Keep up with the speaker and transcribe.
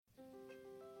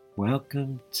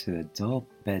Welcome to Adult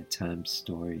Bedtime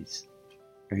Stories.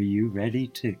 Are you ready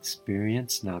to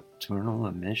experience nocturnal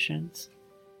emissions?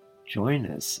 Join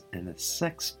us in a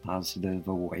sex-positive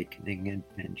awakening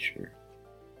adventure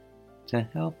to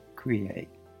help create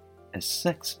a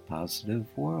sex-positive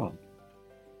world.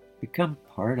 Become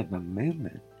part of a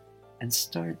movement and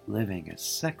start living a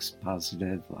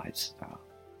sex-positive lifestyle,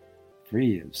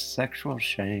 free of sexual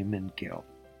shame and guilt.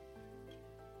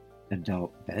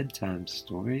 Adult Bedtime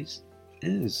Stories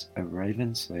is a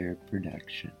Ravenslayer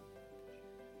production.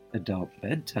 Adult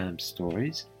Bedtime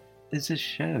Stories is a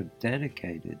show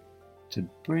dedicated to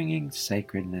bringing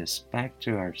sacredness back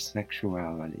to our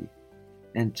sexuality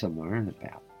and to learn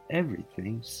about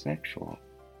everything sexual.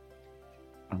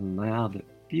 Allow the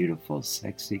beautiful,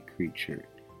 sexy creature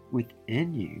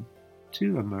within you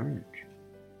to emerge.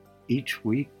 Each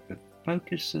week, the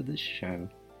focus of the show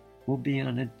will be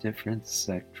on a different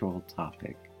sexual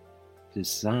topic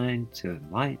designed to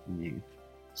enlighten you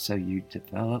so you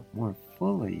develop more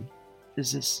fully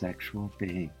as a sexual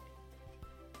being.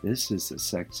 This is a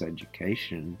sex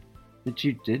education that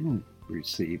you didn't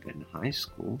receive in high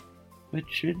school but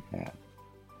should have.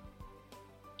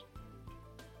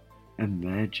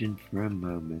 Imagine for a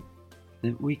moment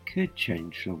that we could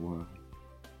change the world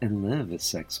and live a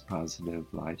sex-positive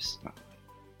lifestyle.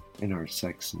 In our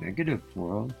sex-negative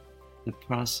world, the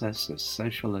process of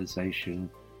socialization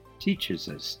teaches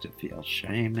us to feel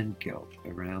shame and guilt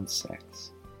around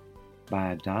sex.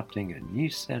 By adopting a new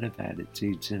set of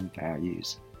attitudes and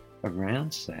values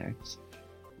around sex,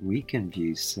 we can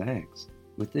view sex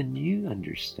with a new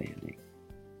understanding,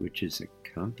 which is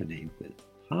accompanied with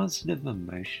positive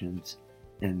emotions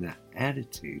and the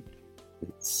attitude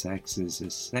that sex is a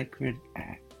sacred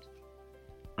act.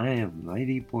 I am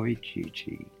Ladyboy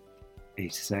Gigi, a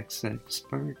sex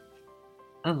expert,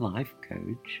 a life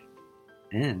coach,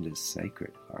 and a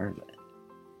sacred harlot.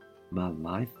 My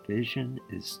life vision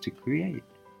is to create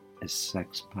a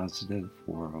sex-positive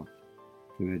world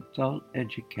through adult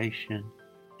education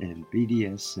and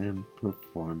BDSM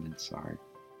performance art.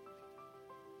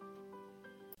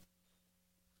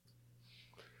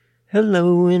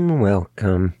 Hello and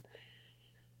welcome.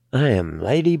 I am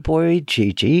Ladyboy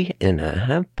Gigi, and I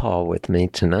have Paul with me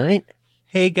tonight.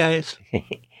 Hey guys.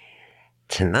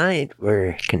 Tonight,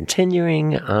 we're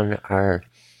continuing on our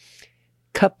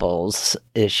couples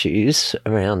issues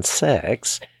around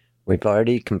sex. We've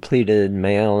already completed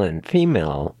male and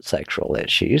female sexual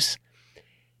issues.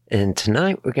 And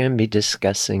tonight, we're going to be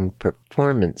discussing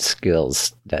performance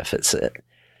skills deficit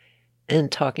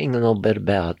and talking a little bit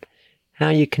about how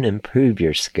you can improve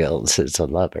your skills as a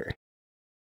lover.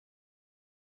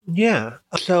 Yeah,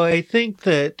 so I think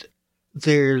that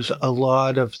there's a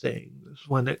lot of things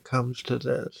when it comes to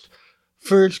this.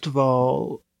 First of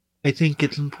all, I think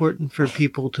it's important for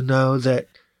people to know that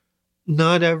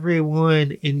not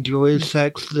everyone enjoys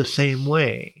sex the same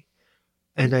way.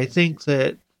 And I think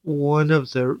that one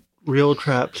of the real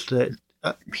traps that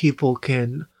people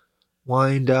can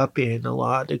wind up in a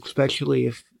lot, especially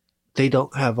if they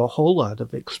don't have a whole lot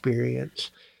of experience,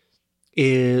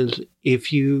 is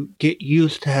if you get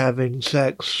used to having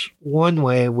sex one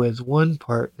way with one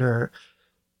partner,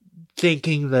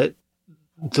 thinking that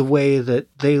the way that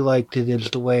they liked it is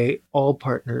the way all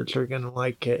partners are going to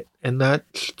like it. And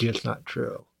that's just not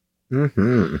true.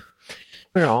 Mm-hmm.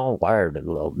 We're all wired a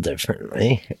little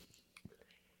differently.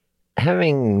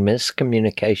 Having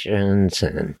miscommunications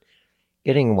and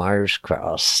getting wires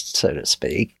crossed, so to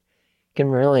speak, can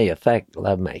really affect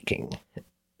lovemaking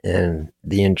and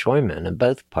the enjoyment of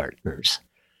both partners.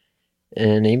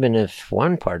 And even if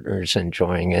one partner is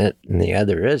enjoying it and the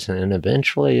other isn't,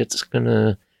 eventually it's going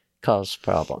to cause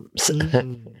problems.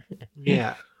 Mm-hmm.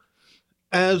 Yeah.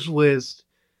 As with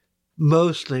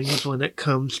most things when it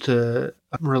comes to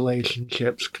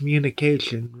relationships,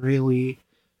 communication really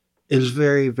is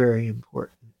very, very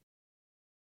important.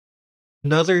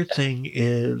 Another thing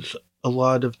is a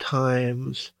lot of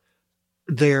times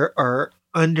there are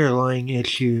underlying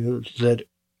issues that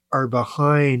are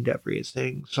behind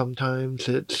everything. Sometimes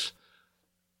it's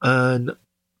an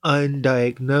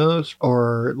undiagnosed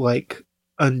or like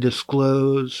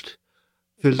undisclosed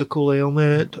physical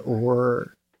ailment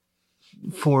or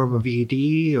form of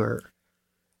ED or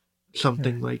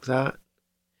something like that.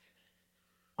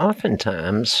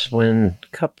 Oftentimes, when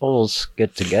couples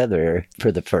get together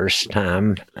for the first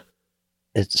time,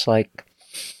 it's like,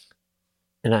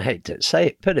 and I hate to say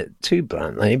it, put it too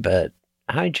bluntly, but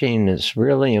hygiene is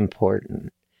really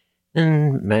important.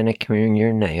 And manicuring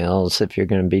your nails if you're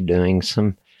going to be doing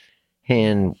some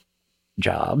hand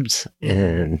jobs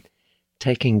and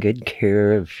taking good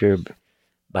care of your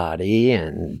body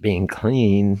and being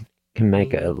clean can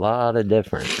make a lot of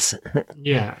difference.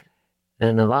 Yeah.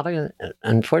 And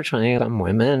unfortunately, some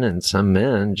women and some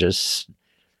men just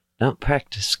don't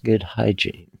practice good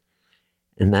hygiene.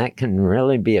 And that can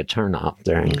really be a turnoff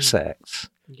during sex.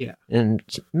 Yeah. In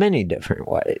many different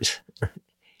ways.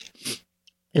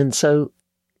 And so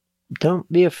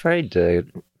don't be afraid to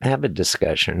have a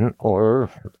discussion. Or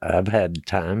I've had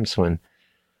times when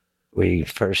we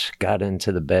first got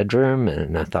into the bedroom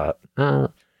and I thought, why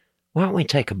don't we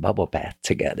take a bubble bath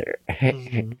together?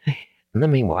 Let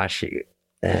me wash you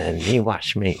and you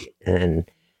wash me. And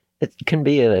it can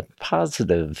be a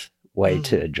positive way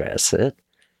to address it,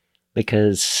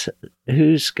 because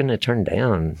who's going to turn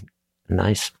down a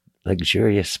nice,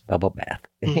 luxurious bubble bath?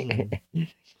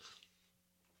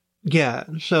 Yeah.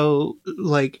 So,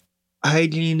 like,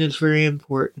 hygiene is very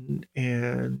important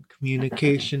and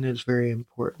communication is very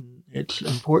important. It's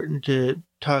important to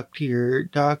talk to your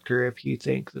doctor if you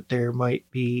think that there might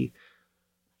be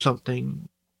something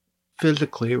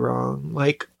physically wrong.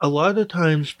 Like, a lot of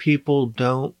times people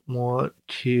don't want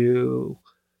to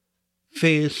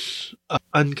face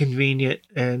inconvenient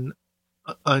and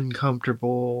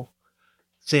uncomfortable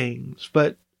things,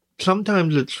 but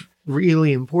sometimes it's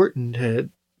really important to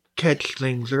catch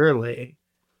things early.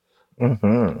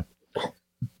 And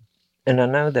I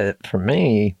know that for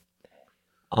me,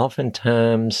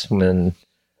 oftentimes when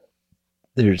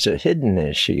there's a hidden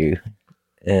issue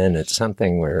and it's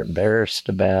something we're embarrassed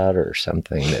about or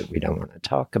something that we don't want to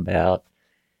talk about,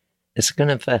 it's going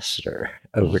to fester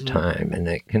over time, and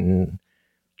it can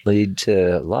lead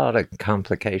to a lot of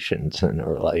complications in a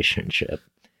relationship.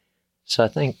 So I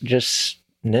think just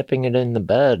nipping it in the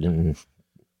bud and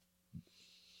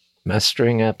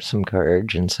mustering up some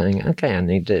courage and saying, okay, I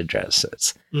need to address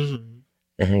this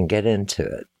and get into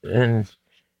it. And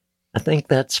I think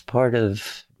that's part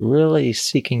of really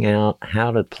seeking out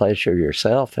how to pleasure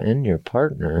yourself and your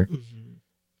partner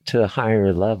to a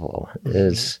higher level,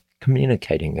 is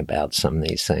communicating about some of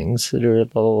these things that are a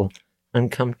little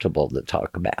uncomfortable to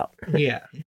talk about. Yeah.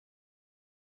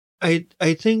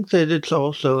 I think that it's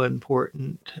also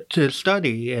important to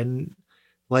study and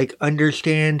like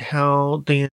understand how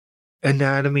the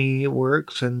anatomy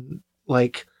works, and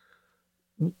like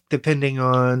depending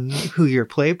on who your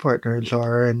play partners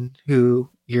are and who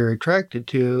you're attracted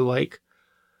to, like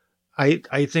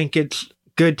I think it's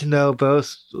good to know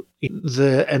both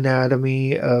the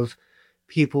anatomy of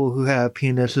people who have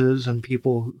penises and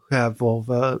people who have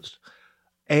vulvas.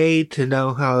 A, to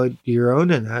know how your own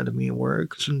anatomy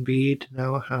works, and B, to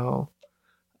know how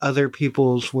other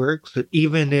people's works. That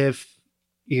even if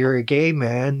you're a gay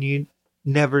man, you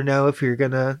never know if you're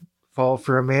going to fall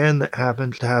for a man that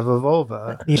happens to have a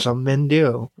vulva. Some men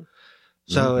do.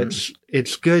 So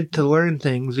it's good to learn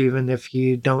things even if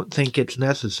you don't think it's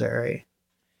necessary.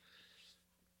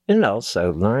 And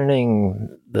also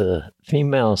learning the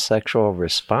female sexual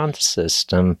response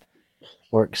system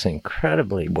works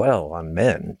incredibly well on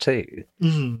men, too.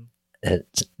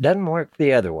 It doesn't work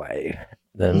the other way.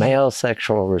 The male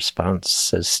sexual response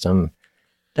system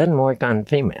doesn't work on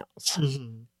females.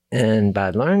 And by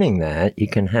learning that, you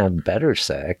can have better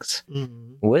sex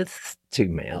with two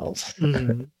males.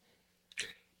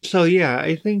 So, yeah,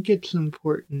 I think it's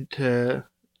important to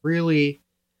really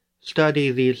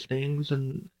study these things,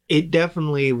 and it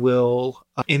definitely will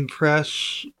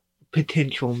impress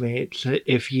potential mates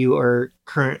if you are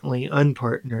currently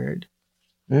unpartnered.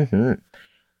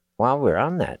 While we're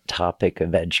on that topic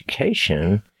of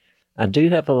education, I do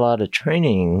have a lot of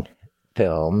training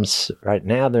films. Right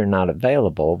now, they're not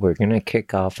available. We're going to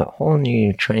kick off a whole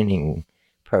new training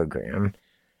program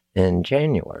in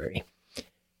January.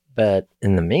 But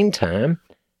in the meantime,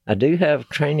 I do have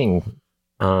training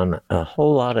on a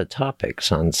whole lot of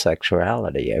topics on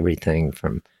sexuality, everything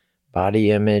from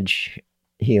body image,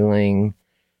 healing,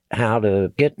 how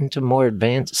to get into more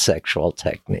advanced sexual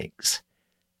techniques.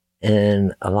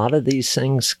 And a lot of these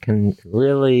things can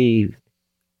really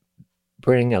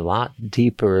bring a lot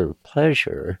deeper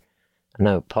pleasure. I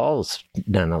know Paul's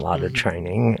done a lot of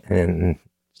training in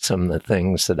some of the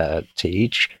things that I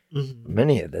teach,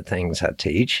 many of the things I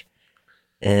teach,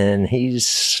 and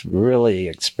he's really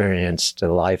experienced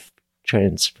a life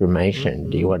transformation.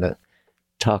 Do you want to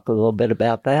talk a little bit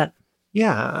about that?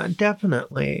 Yeah,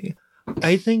 definitely.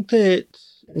 I think that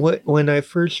when I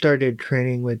first started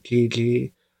training with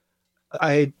Gigi,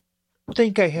 I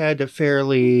think I had a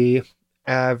fairly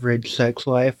average sex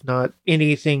life, not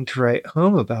anything to write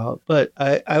home about, but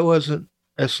I wasn't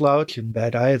a slouch in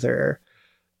bed either.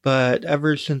 But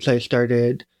ever since I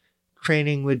started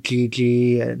training with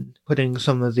Gigi and putting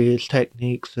some of these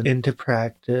techniques into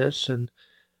practice and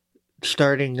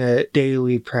starting a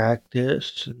daily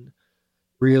practice and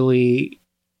really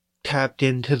tapped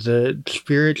into the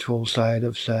spiritual side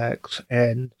of sex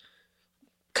and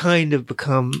kind of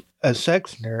become a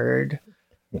sex nerd.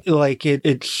 Like,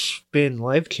 it's been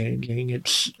life-changing.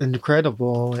 It's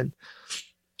incredible. And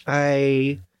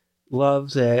I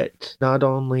love that not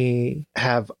only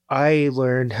have I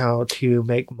learned how to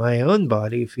make my own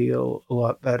body feel a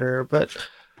lot better, but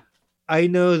I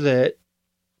know that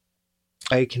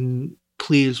I can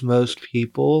please most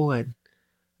people, and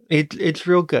it's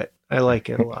real good. I like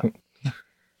it a lot.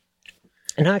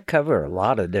 And I cover a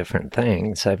lot of different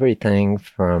things, everything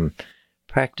from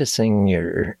practicing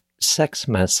your sex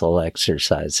muscle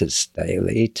exercises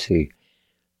daily to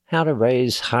how to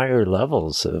raise higher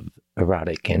levels of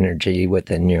erotic energy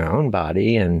within your own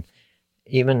body, and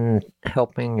even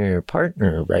helping your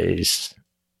partner raise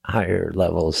higher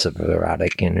levels of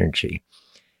erotic energy.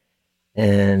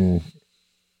 And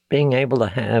being able to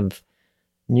have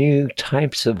new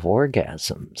types of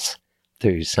orgasms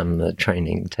through some of the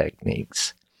training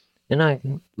techniques. And I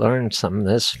learned some of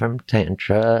this from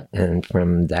Tantra and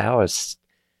from Taoist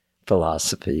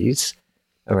philosophies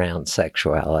around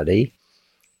sexuality.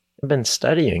 I've been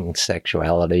studying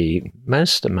sexuality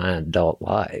most of my adult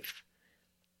life.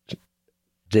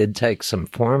 Did take some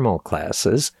formal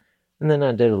classes, and then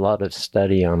I did a lot of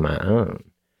study on my own.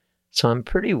 So I'm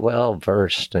pretty well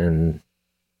versed in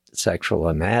sexual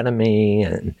anatomy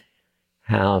and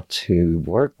how to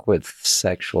work with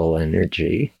sexual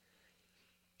energy.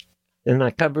 And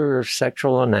I cover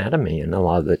sexual anatomy in a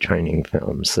lot of the training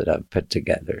films that I've put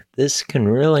together. This can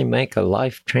really make a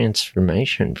life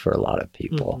transformation for a lot of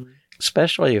people,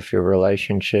 especially if your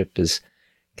relationship has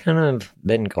kind of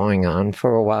been going on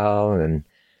for a while and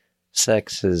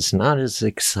sex is not as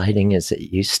exciting as it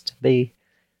used to be.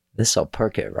 This will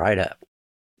perk it right up.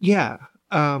 Yeah.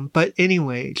 But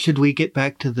anyway, should we get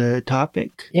back to the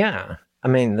topic? Yeah. I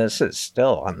mean, this is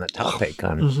still on the topic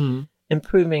on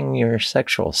improving your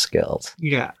sexual skills.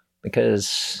 Yeah.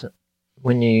 Because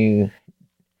when you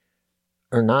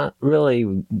are not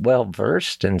really well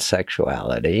versed in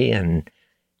sexuality and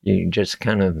you just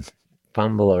kind of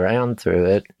fumble around through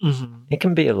it, it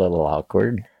can be a little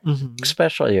awkward,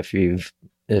 especially if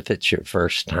it's your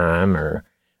first time or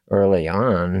early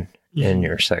on in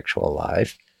your sexual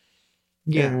life.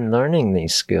 Yeah. And learning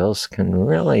these skills can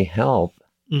really help.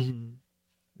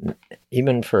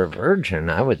 Even for a virgin,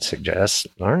 I would suggest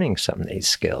learning some of these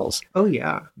skills. Oh,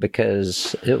 yeah.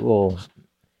 Because it will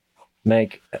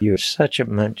make you such a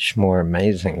much more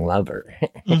amazing lover.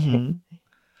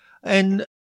 And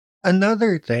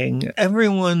another thing,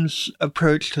 everyone's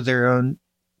approach to their own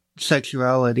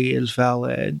sexuality is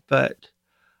valid, but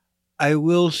I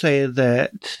will say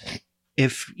that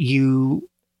if you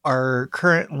are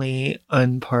currently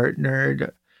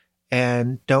unpartnered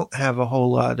and don't have a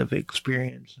whole lot of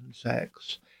experience in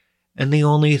sex, and the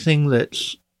only thing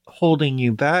that's holding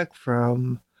you back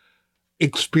from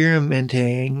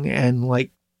experimenting and like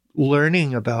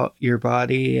learning about your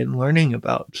body and learning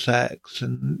about sex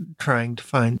and trying to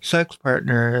find sex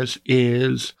partners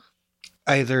is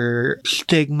either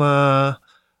stigma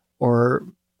or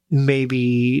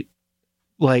maybe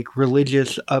like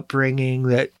religious upbringing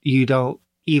that you don't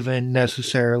even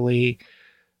necessarily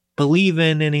believe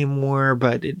in anymore,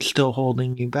 but it's still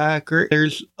holding you back. Or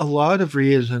there's a lot of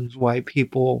reasons why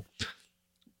people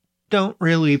don't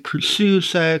really pursue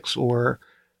sex or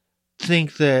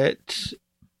think that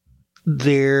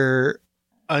they're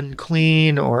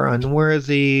unclean or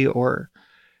unworthy or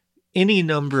any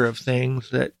number of things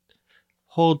that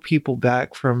hold people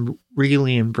back from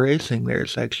really embracing their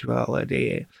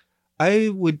sexuality. I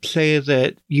would say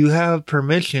that you have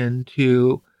permission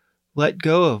to let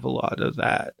go of a lot of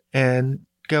that and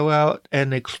go out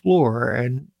and explore.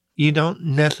 And you don't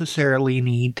necessarily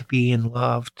need to be in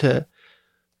love to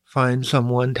find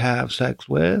someone to have sex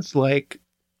with. Like,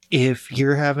 if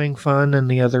you're having fun and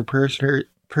the other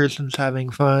person's having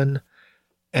fun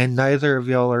and neither of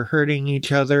y'all are hurting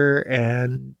each other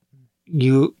and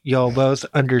y'all both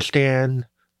understand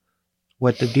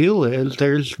what the deal is,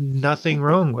 there's nothing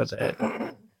wrong with it.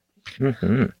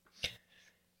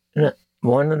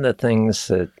 One of the things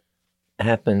that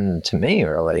happened to me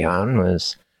early on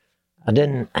was I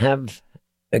didn't have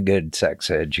a good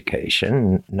sex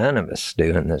education. None of us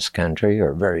do in this country,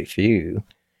 or very few.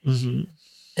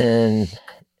 And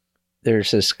there's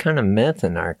this kind of myth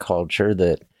in our culture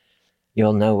that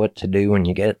you'll know what to do when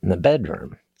you get in the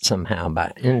bedroom, somehow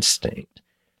by instinct.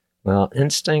 Well,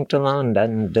 instinct alone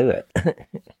doesn't do it.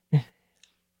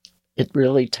 It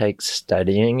really takes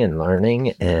studying and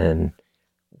learning and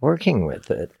working with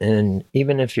it. And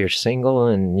even if you're single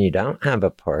and you don't have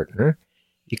a partner,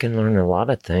 you can learn a lot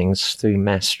of things through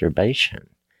masturbation.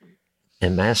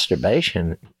 And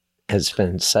masturbation has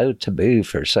been so taboo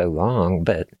for so long,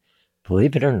 but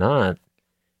believe it or not,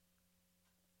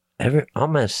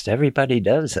 almost everybody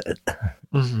does it.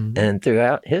 Mm-hmm. And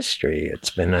throughout history, it's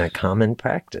been a common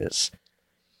practice.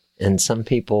 And some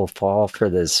people fall for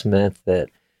this myth that,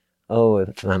 oh,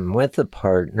 if I'm with a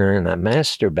partner and I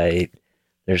masturbate,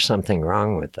 there's something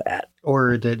wrong with that.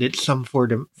 Or that it's some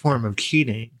form of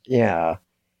cheating. Yeah.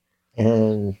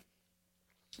 And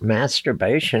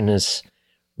masturbation is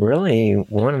really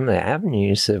one of the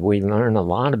avenues that we learn a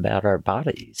lot about our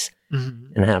bodies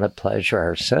Mm-hmm. and how to pleasure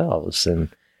ourselves. And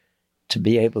to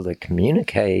be able to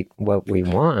communicate what we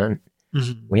want,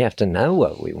 Mm-hmm. we have to know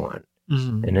what we want.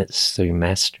 Mm-hmm. And it's through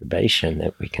masturbation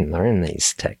that we can learn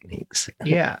these techniques.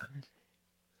 Yeah.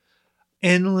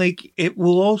 And like it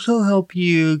will also help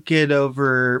you get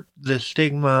over the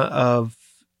stigma of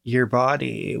your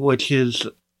body, which is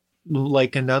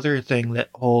like another thing that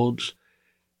holds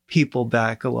people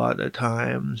back a lot of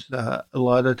times. A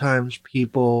lot of times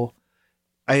people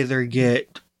either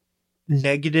get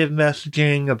negative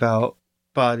messaging about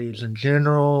bodies in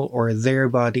general or their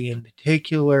body in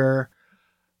particular,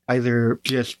 either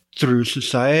just through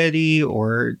society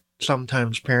or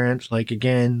sometimes parents, like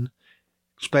again,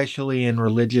 especially in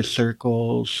religious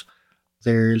circles,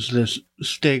 there's this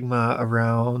stigma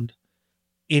around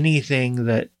anything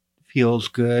that feels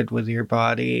good with your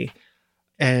body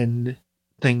and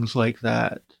things like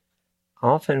that.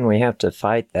 Often we have to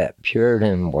fight that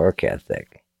Puritan work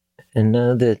ethic and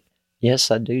know that,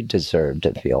 yes, I do deserve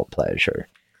to feel pleasure.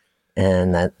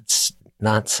 And that's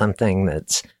not something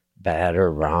that's bad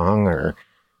or wrong,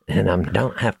 and I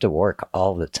don't have to work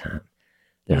all the time.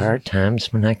 There are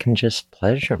times when I can just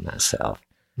pleasure myself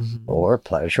Mm-hmm. or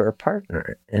pleasure a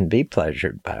partner and be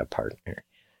pleasured by a partner.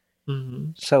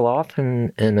 Mm-hmm. So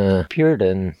often in a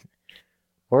Puritan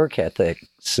work ethic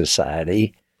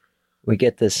society, we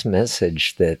get this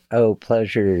message that, oh,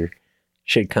 pleasure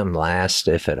should come last,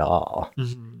 if at all,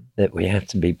 Mm-hmm. that we have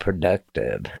to be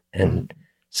productive. And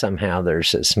somehow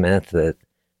there's this myth that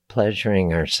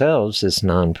pleasuring ourselves is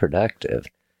non-productive.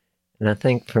 And I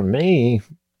think for me,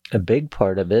 a big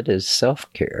part of it is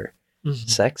self-care. Mm-hmm.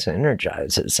 Sex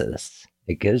energizes us.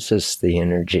 It gives us the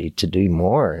energy to do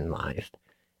more in life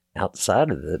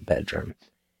outside of the bedroom.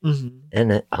 Mm-hmm.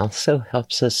 And it also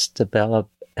helps us develop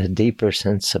a deeper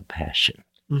sense of passion.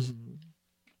 Mm-hmm.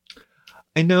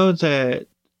 I know that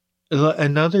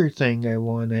another thing I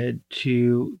wanted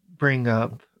to bring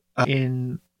up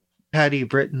in Patty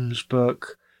Britton's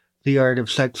book, The Art of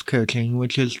Sex Coaching,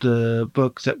 which is the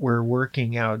book that we're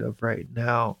working out of right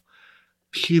now,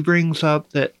 she brings up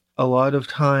that a lot of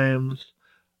times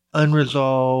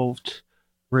unresolved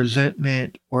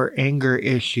resentment or anger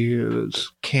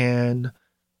issues can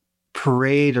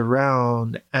parade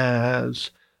around as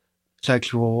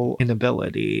sexual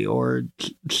inability or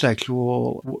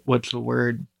sexual, what's the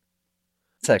word?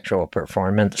 Sexual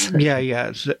performance.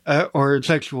 Yes, or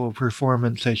sexual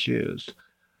performance issues.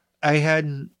 I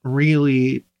hadn't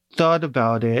really thought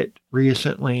about it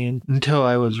recently until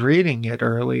I was reading it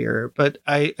earlier, but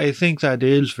I think that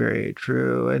is very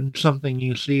true and something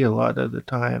you see a lot of the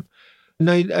time. And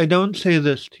I don't say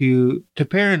this to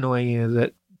paranoid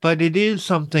you, but it is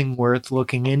something worth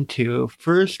looking into,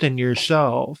 first in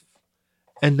yourself,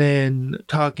 and then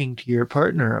talking to your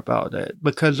partner about it.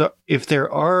 Because if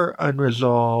there are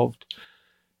unresolved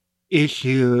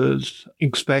issues,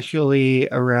 especially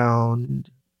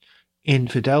around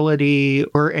infidelity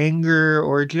or anger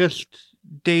or just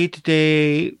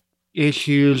day-to-day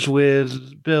issues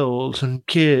with bills and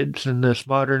kids in this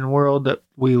modern world that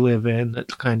we live in,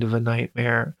 that's kind of a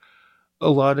nightmare, a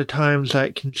lot of times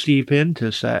that can seep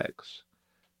into sex.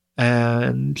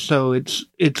 And so it's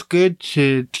good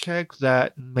to check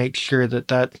that and make sure that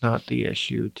that's not the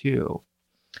issue too.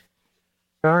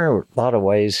 There are a lot of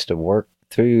ways to work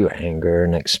through anger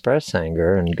and express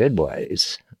anger in good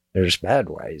ways. There's bad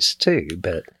ways too,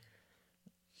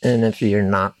 and if you're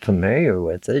not familiar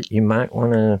with it, you might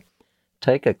want to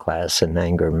take a class in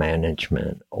anger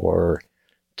management or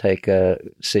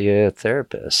see a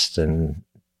therapist and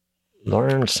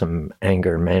learn some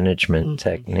anger management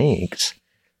techniques.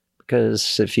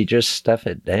 Because if you just stuff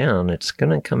it down, it's going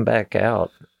to come back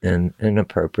out in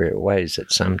inappropriate ways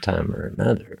at some time or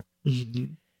another.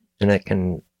 Mm-hmm. And it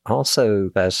can also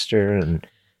fester and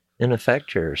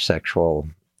affect your sexual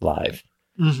life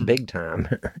big time.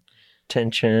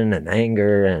 Tension and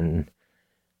anger and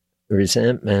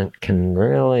resentment can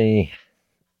really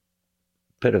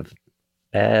put a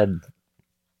bad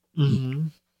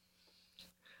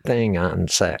thing on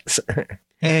sex.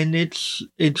 And it's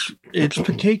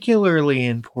particularly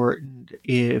important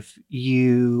if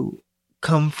you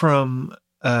come from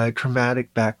a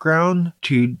traumatic background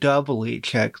to doubly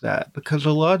check that, because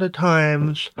a lot of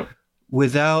times,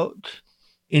 without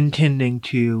intending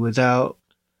to, without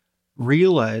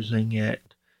realizing it,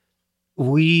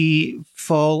 we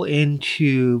fall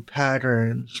into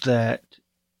patterns that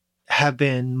have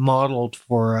been modeled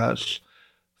for us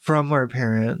from our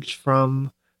parents,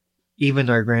 from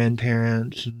even our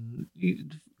grandparents,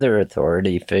 and Their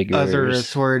authority figures. other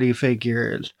authority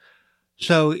figures.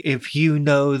 So if you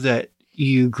know that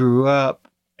you grew up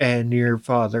and your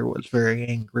father was very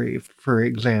angry, for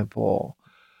example,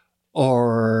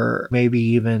 or maybe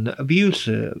even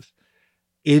abusive,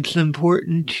 it's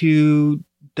important to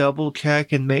double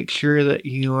check and make sure that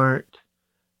you aren't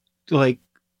like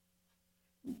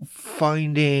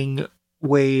finding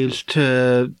ways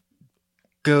to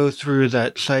go through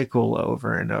that cycle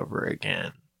over and over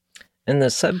again. And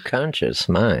the subconscious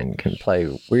mind can play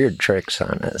weird tricks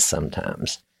on us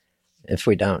sometimes if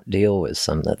we don't deal with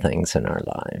some of the things in our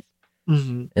life.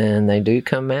 Mm-hmm. And they do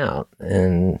come out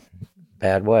in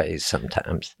bad ways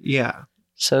sometimes. Yeah.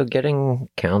 So getting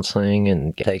counseling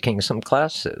and taking some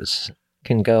classes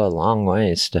can go a long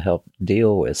ways to help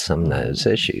deal with some of those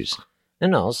issues.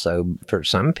 And also, for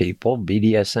some people,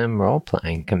 BDSM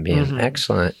role-playing can be an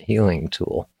excellent healing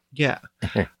tool. Yeah.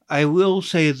 I will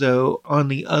say, though, on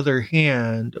the other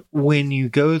hand, when you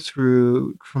go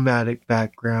through traumatic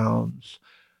backgrounds,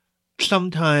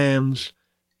 sometimes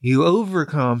you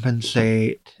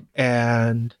overcompensate,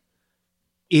 and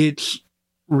it's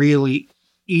really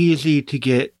easy to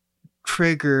get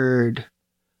triggered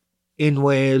in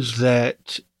ways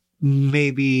that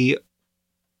maybe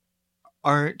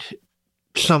aren't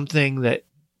something that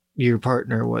your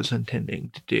partner was intending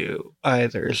to do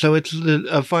either. So it's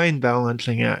a fine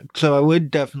balancing act. So I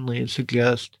would definitely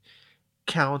suggest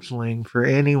counseling for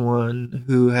anyone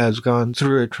who has gone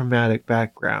through a traumatic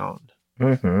background.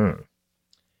 Mm-hmm.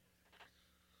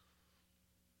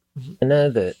 I know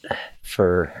that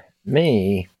for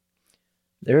me,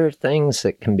 there are things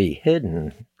that can be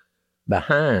hidden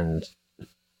behind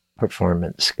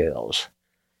performance skills.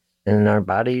 And our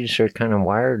bodies are kind of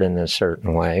wired in a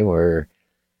certain way where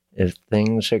if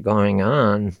things are going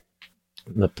on,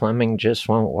 the plumbing just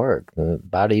won't work. The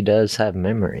body does have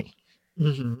memory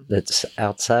that's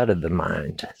outside of the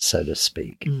mind, so to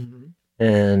speak. Mm-hmm.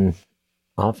 And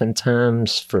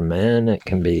oftentimes for men, it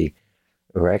can be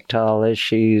erectile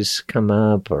issues come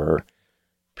up, or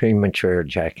premature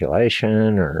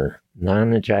ejaculation or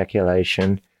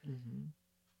non-ejaculation.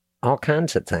 All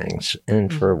kinds of things.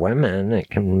 And for women, it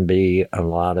can be a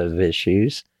lot of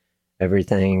issues.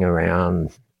 Everything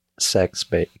around sex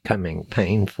becoming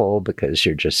painful because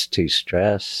you're just too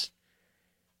stressed.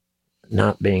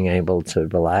 Not being able to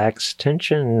relax.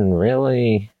 Tension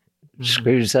really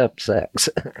screws up sex.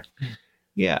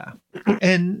 Yeah.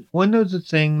 And one of the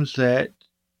things that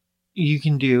you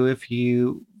can do if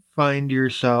you find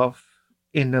yourself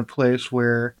in a place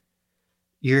where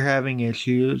you're having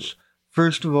issues,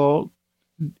 first of all,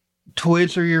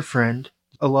 toys are your friend.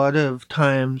 A lot of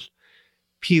times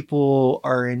people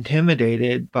are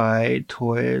intimidated by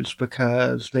toys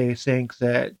because they think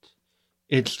that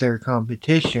it's their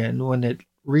competition when it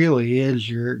really is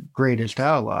your greatest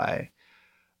ally.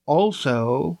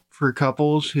 Also, for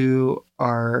couples who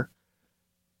are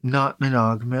not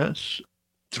monogamous,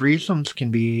 threesomes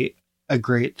can be a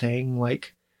great thing.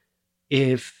 Like,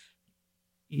 if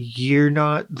you're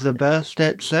not the best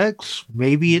at sex,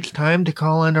 maybe it's time to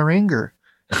call in a ringer.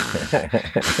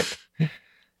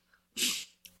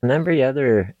 And every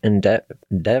other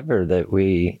endeavor that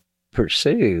we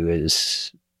pursue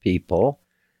as people,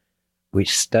 we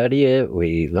study it,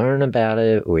 we learn about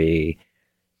it, we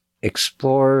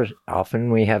explore.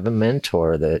 Often we have a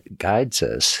mentor that guides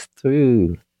us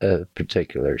through a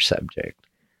particular subject,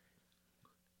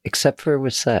 except for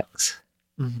with sex.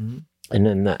 Mm-hmm. And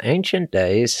in the ancient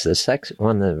days,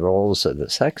 one of the roles of the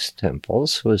sex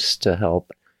temples was to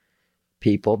help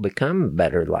people become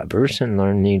better lovers and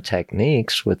learn new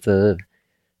techniques with the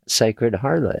sacred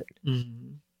harlot. Mm-hmm.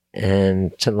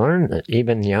 And to learn that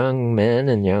even young men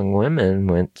and young women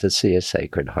went to see a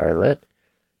sacred harlot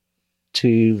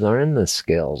to learn the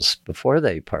skills before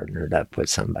they partnered up with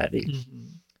somebody. Mm-hmm.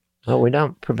 Well, we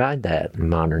don't provide that in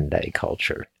modern day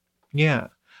culture. Yeah.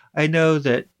 I know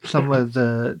that some of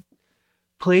the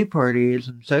play parties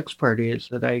and sex parties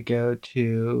that I go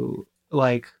to,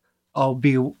 like, I'll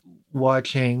be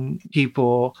watching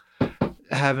people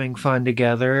having fun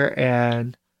together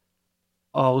and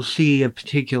I'll see a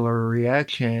particular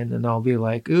reaction and I'll be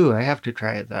like, ooh, I have to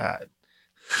try that.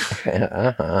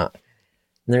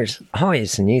 There's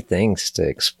always new things to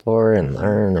explore and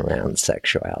learn around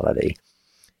sexuality.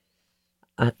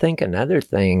 I think another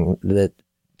thing that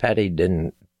Patty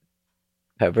didn't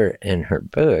cover in her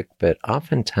book, but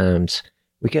oftentimes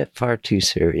we get far too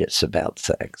serious about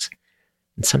sex.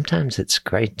 And sometimes it's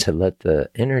great to let the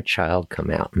inner child come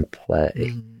out and play.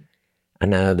 Mm-hmm. I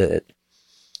know that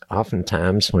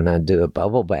oftentimes when I do a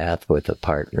bubble bath with a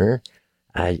partner,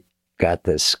 I got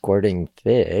this squirting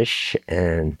fish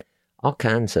and all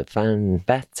kinds of fun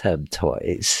bathtub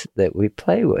toys that we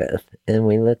play with, and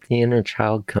we let the inner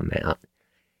child come out.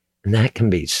 And that can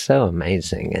be so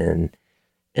amazing, and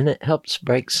it helps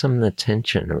break some of the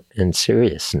tension and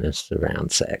seriousness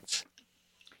around sex.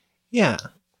 Yeah.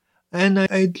 And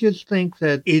I just think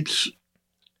that it's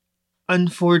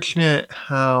unfortunate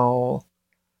how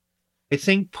I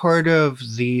think part of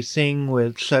the thing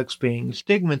with sex being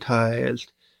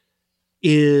stigmatized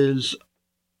is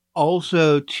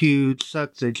also to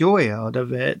suck the joy out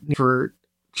of it. For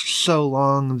so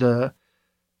long, the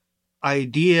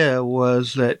idea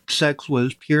was that sex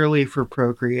was purely for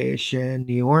procreation.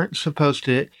 You weren't supposed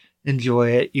to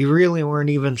enjoy it. You really weren't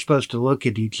even supposed to look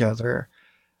at each other.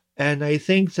 And I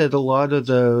think that a lot of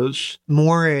those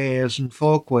mores and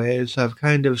folkways have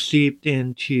kind of seeped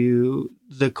into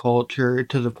the culture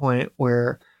to the point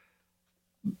where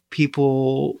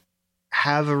people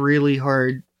have a really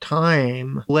hard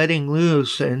time letting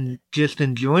loose and just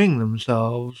enjoying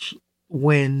themselves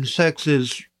when sex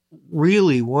is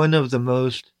really one of the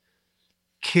most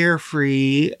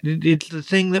carefree. It's the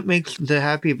thing that makes the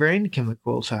happy brain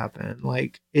chemicals happen.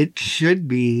 Like, it should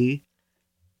be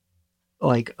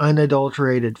like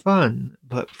unadulterated fun,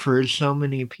 but for so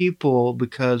many people,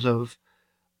 because of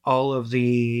all of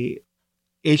the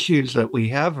issues that we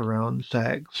have around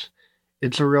sex,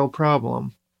 it's a real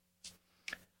problem.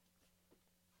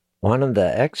 One of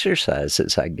the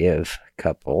exercises I give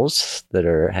couples that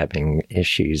are having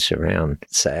issues around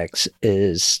sex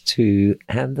is to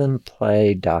have them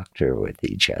play doctor with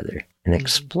each other and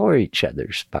explore each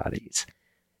other's bodies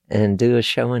and do a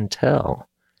show and tell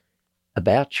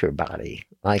about your body,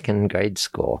 like in grade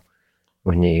school.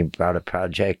 When you brought a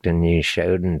project and you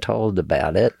showed and told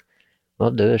about it,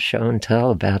 we'll do a show and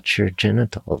tell about your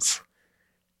genitals.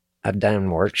 I've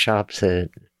done workshops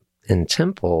in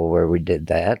Temple where we did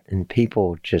that, and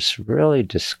people just really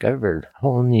discovered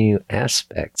whole new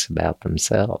aspects about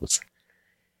themselves.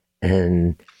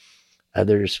 And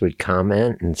others would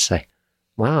comment and say,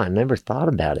 wow, I never thought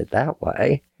about it that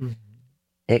way. Mm-hmm.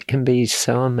 It can be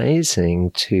so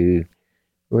amazing to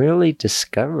really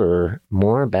discover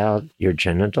more about your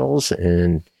genitals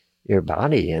and your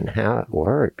body and how it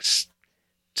works,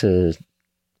 to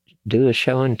do a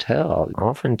show and tell.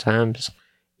 Oftentimes,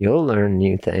 you'll learn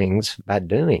new things by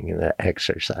doing the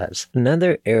exercise.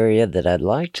 Another area that I'd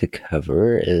like to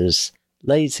cover is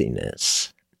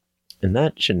laziness. And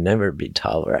that should never be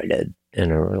tolerated in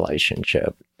a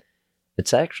relationship.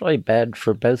 It's actually bad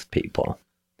for both people.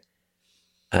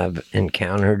 I've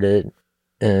encountered it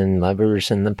in lovers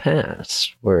in the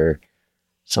past where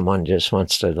someone just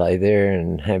wants to lay there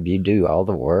and have you do all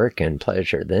the work and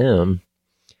pleasure them.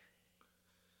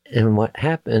 And what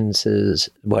happens is,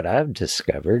 what I've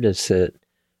discovered is that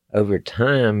over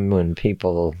time, when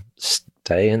people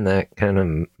stay in that kind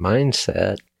of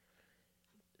mindset,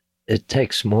 it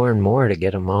takes more and more to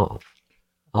get them off.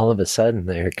 All of a sudden,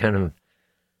 they're kind of,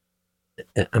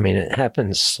 it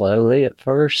happens slowly at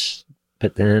first,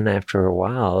 but then after a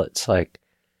while, it's like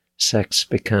sex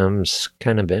becomes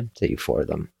kind of empty for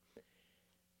them.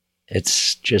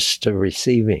 It's just a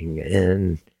receiving,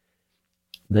 and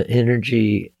the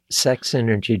energy, sex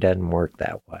energy doesn't work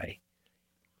that way.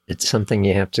 It's something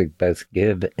you have to both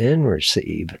give and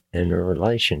receive in a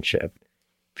relationship.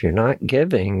 If you're not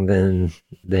giving, then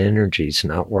the energy's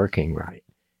not working right,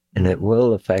 and it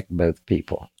will affect both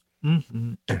people.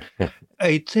 Mm-hmm.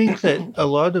 I think that a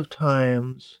lot of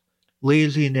times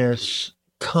laziness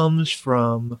comes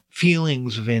from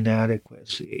feelings of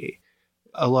inadequacy.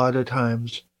 A lot of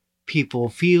times people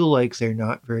feel like they're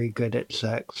not very good at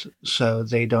sex, so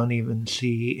they don't even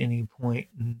see any point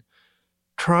in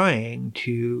trying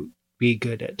to be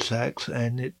good at sex,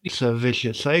 and it's a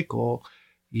vicious cycle.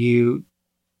 You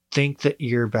think that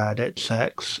you're bad at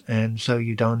sex, and so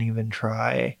you don't even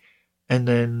try, and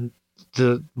then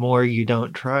the more you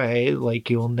don't try, like,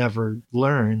 you'll never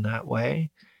learn that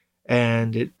way,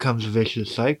 and it becomes a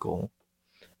vicious cycle.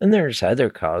 And there's other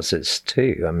causes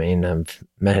too. I've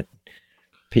met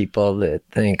people that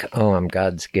think, oh, I'm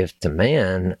God's gift to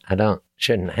man,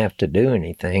 shouldn't have to do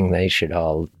anything, they should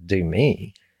all do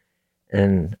me.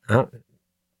 And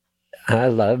I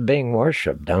love being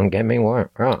worshipped, don't get me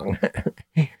wrong.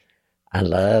 I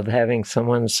love having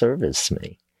someone service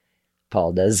me.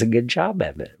 Paul does a good job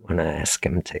of it when I ask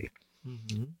him to.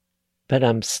 Mm-hmm. But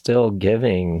I'm still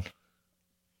giving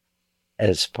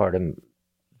as part of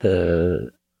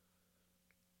the...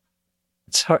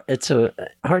 It's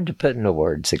hard to put into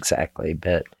words exactly,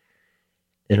 but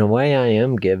in a way I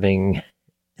am giving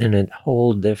in a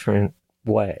whole different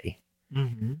way.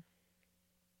 Mm-hmm.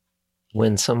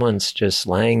 When someone's just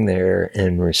laying there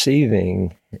and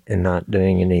receiving and not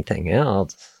doing anything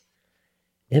else,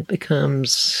 it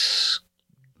becomes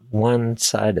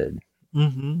one-sided,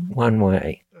 Mm-hmm. one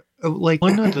way. Like,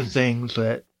 one of the things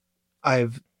that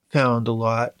I've found a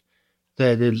lot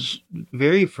that is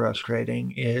very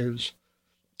frustrating is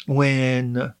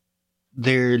when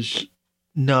there's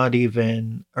not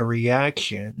even a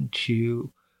reaction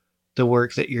to the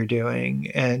work that you're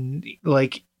doing. And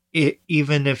like,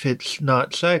 even if it's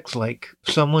not sex, like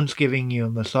someone's giving you a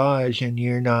massage and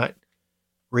you're not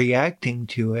reacting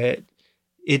to it,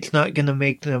 it's not going to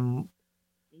make them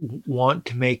want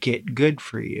to make it good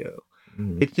for you.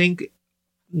 Mm. I think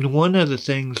one of the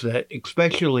things that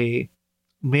especially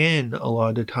men a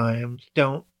lot of times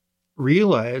don't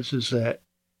realize is that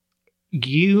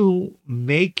you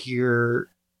make your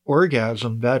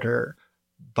orgasm better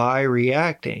by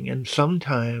reacting. And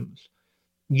sometimes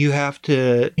you have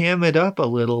to ham it up a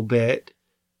little bit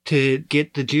to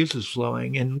get the juices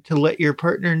flowing and to let your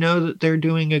partner know that they're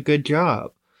doing a good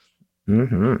job.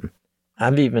 Mm-hmm.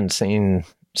 I've even seen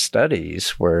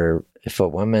studies where if a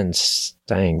woman's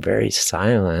staying very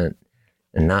silent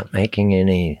and not making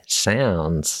any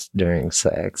sounds during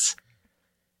sex,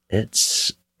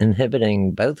 it's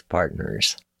inhibiting both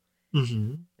partners.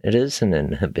 Mm-hmm. It is an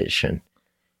inhibition,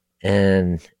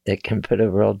 and it can put a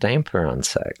real damper on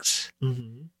sex.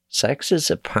 Mm-hmm. Sex is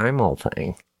a primal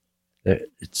thing.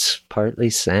 It's partly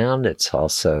sound. It's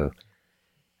also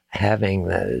having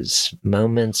those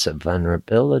moments of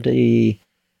vulnerability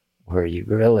where you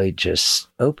really just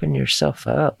open yourself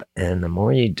up. And the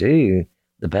more you do,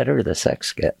 the better the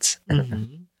sex gets.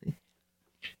 Mm-hmm.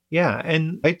 Yeah,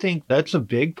 and I think that's a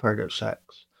big part of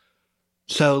sex.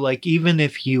 So, like, even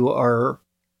if you are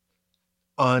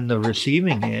on the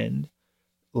receiving end,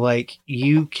 like,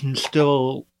 you can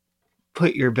still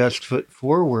put your best foot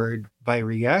forward by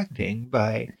reacting,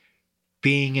 by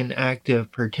being an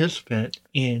active participant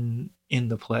in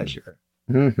the pleasure.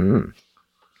 Mm-hmm.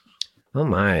 Oh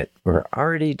my, we're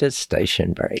already to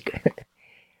station break.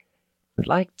 I'd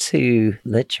like to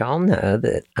let y'all know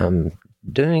that I'm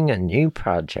doing a new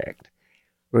project.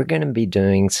 We're going to be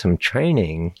doing some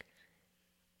training,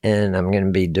 and I'm going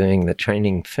to be doing the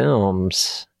training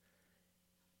films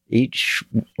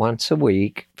once a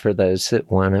week for those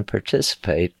that want to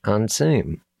participate on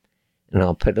Zoom. And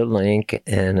I'll put a link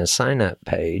and a sign-up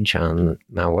page on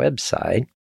my website,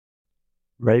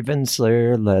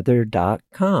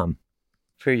 ravenslairleather.com,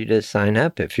 for you to sign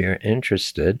up if you're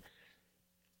interested.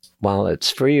 While it's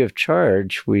free of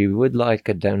charge, we would like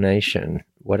a donation,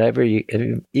 whatever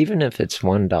even if it's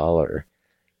 $1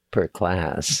 per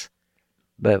class.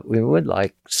 But we would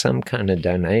like some kind of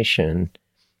donation,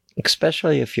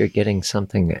 especially if you're getting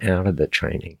something out of the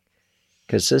training,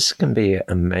 because this can be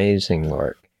amazing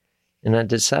work. And I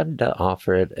decided to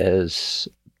offer it as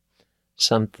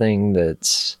something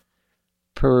that's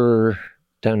per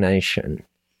donation,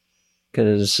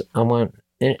 because I want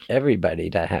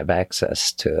everybody to have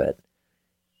access to it,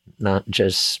 not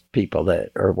just people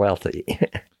that are wealthy.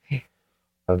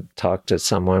 I talked to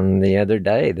someone the other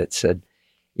day that said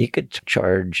you could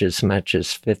charge as much as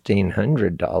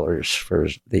 $1,500 for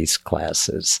these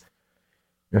classes.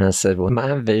 And I said, well,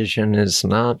 my vision is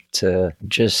not to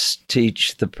just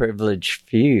teach the privileged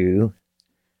few.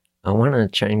 I want to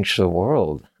change the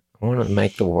world. I want to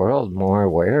make the world more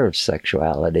aware of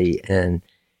sexuality and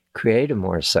create a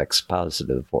more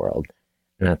sex-positive world.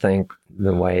 And I think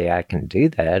the way I can do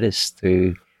that is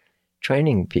through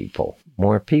training people,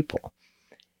 more people.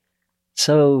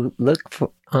 So look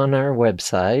on our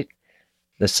website,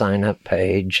 the sign-up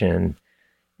page, and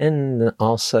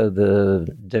also the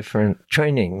different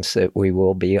trainings that we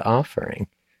will be offering.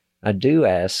 I do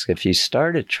ask if you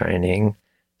start a training,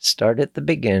 start at the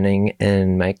beginning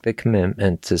and make the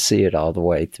commitment to see it all the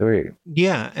way through.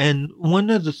 Yeah, and one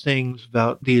of the things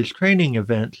about these training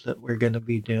events that we're going to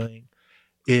be doing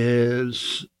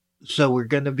is, so we're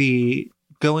going to be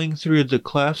going through the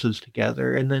classes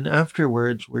together, and then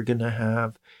afterwards we're going to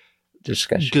have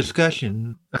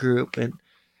discussion group and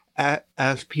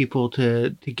ask people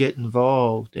to get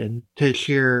involved and to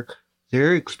share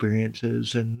their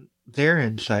experiences and their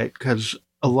insight, because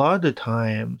a lot of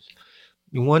times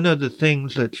one of the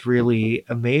things that's really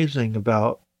amazing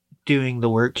about doing the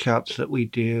workshops that we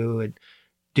do and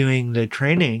doing the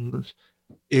trainings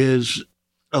is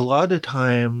a lot of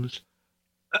times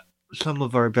some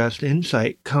of our best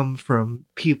insight come from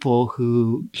people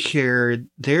who shared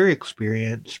their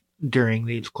experience during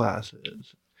these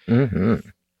classes. Mm-hmm.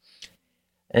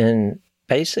 And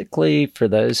basically, for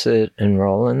those that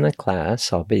enroll in the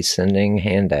class, I'll be sending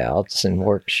handouts and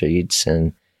worksheets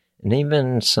and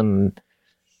even some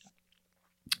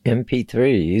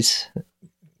MP3s,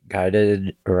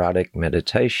 guided erotic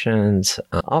meditations,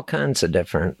 all kinds of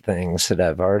different things that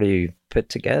I've already put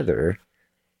together.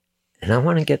 And I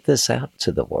want to get this out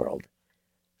to the world.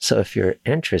 So if you're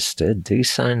interested, do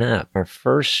sign up. Our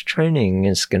first training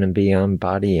is going to be on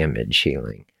body image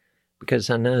healing, because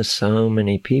I know so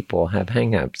many people have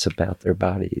hang-ups about their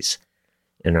bodies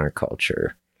in our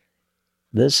culture.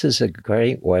 This is a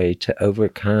great way to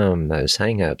overcome those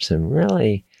hang-ups and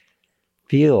really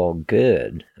feel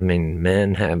good. I mean,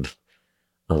 men have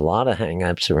a lot of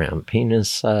hang-ups around penis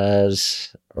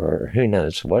size, or who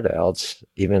knows what else,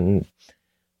 even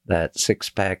that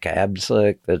six-pack abs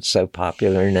look that's so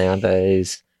popular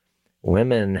nowadays.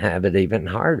 Women have it even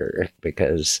harder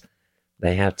because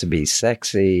they have to be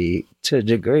sexy to a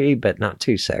degree, but not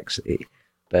too sexy.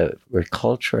 But we're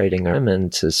cultivating women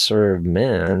to serve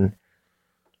men.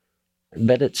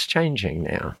 But it's changing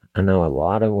now. I know a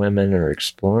lot of women are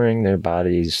exploring their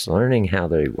bodies, learning how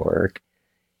they work.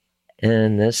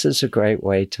 And this is a great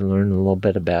way to learn a little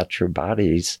bit about your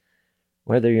bodies,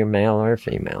 whether you're male or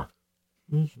female.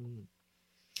 Mm-hmm.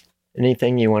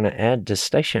 Anything you want to add to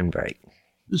Station Break?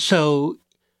 So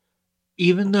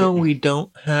even though we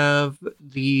don't have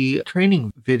the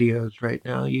training videos right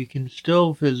now, you can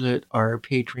still visit our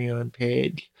Patreon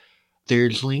page.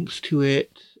 There's links to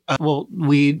it.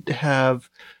 We have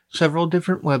several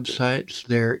different websites.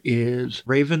 There is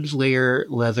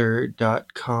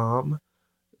ravenslayerleather.com.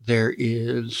 There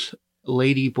is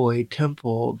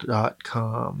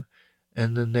ladyboytemple.com.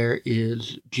 And then there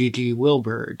is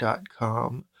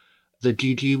ggwilbur.com. The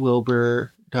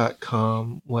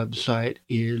ggwilbur.com website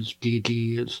is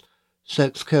Gigi's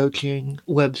sex coaching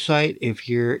website. If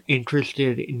you're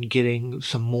interested in getting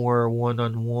some more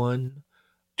one-on-one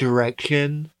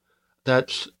direction,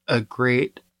 that's a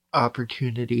great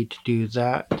opportunity to do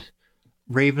that.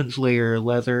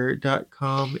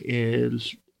 Ravenslayerleather.com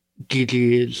is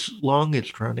Gigi's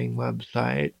longest running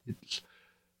website.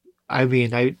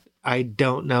 I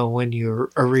don't know when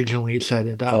you originally set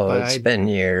it up. Oh, it's been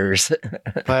years.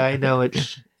 But I know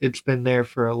it's been there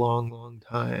for a long, long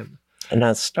time. And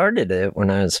I started it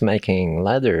when I was making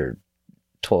leather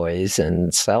toys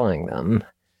and selling them.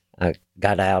 I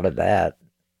got out of that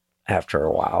after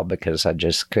a while because I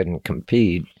just couldn't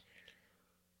compete.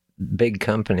 Big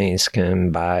companies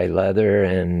can buy leather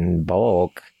in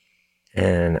bulk,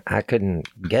 and I couldn't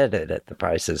get it at the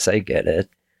prices they get it.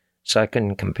 So I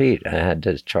couldn't compete. I had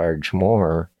to charge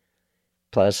more.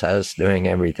 Plus, I was doing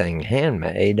everything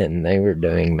handmade, and they were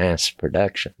doing mass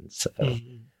production.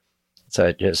 So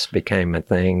it just became a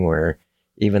thing where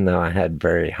even though I had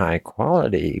very high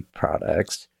quality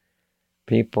products,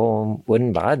 people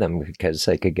wouldn't buy them because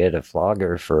they could get a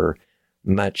flogger for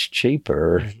much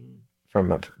cheaper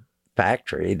from a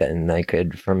factory than they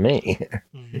could from me.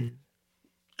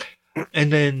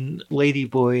 And then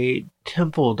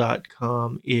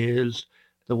ladyboytemple.com is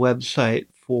the website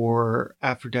for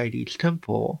Aphrodite's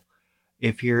Temple.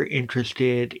 If you're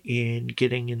interested in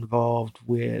getting involved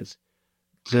with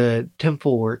the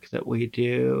temple work that we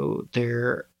do,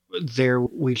 there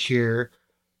we share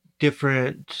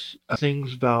different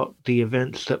things about the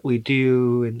events that we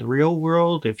do in the real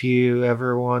world. If you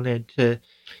ever wanted to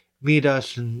meet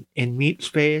us in Meet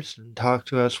Space and talk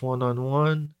to us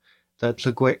one-on-one, that's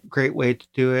a great way to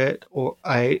do it. Or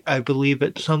I believe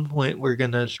at some point we're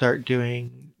going to start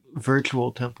doing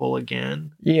virtual temple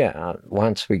again. Yeah,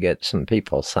 once we get some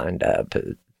people signed up.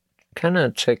 It kind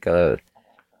of took a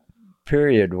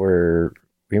period where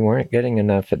we weren't getting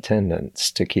enough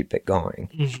attendance to keep it going.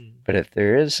 But if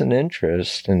there is an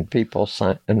interest and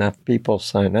enough people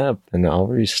sign up, then I'll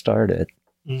restart it.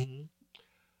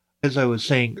 As I was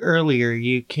saying earlier,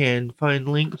 you can find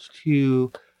links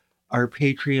to our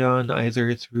Patreon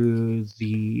either through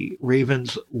the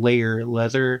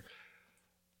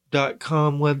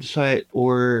ravenslayerleather.com website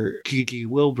or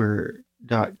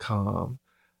ggwilbur.com.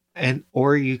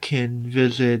 Or you can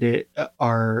visit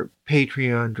our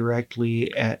Patreon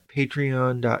directly at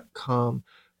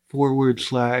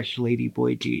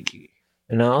patreon.com/ladyboygigi.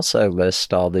 And I also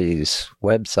list all these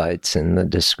websites in the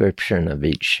description of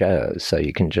each show, so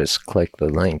you can just click the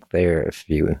link there if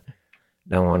you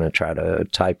don't want to try to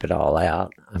type it all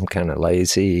out. I'm kind of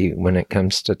lazy when it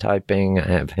comes to typing. I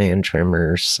have hand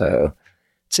tremors, so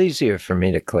it's easier for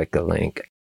me to click a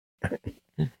link.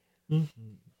 Mm-hmm.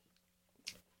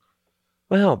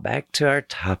 Well, back to our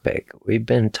topic. We've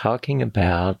been talking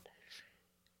about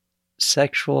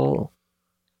sexual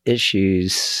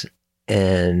issues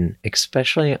and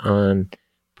especially on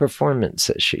performance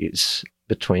issues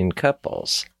between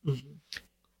couples. Mm-hmm.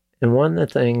 And one of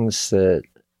the things that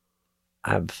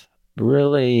I've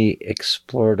really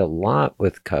explored a lot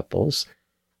with couples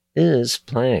is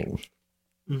playing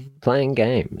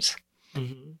games.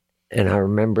 Mm-hmm. And I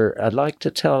remember, I'd like to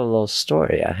tell a little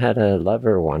story. I had a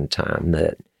lover one time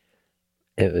that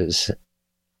it was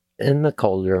in the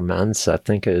colder months. I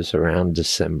think it was around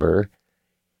December.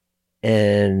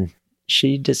 And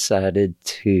she decided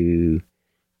to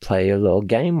play a little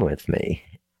game with me.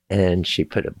 And she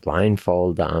put a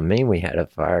blindfold on me. We had a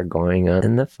fire going on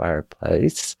in the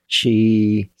fireplace.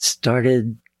 She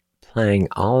started playing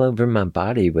all over my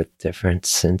body with different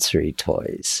sensory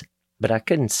toys, but I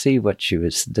couldn't see what she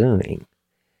was doing.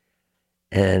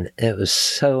 And it was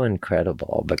so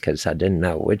incredible because I didn't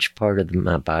know which part of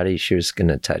my body she was going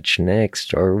to touch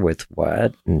next or with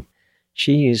what. And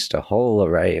she used a whole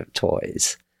array of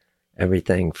toys,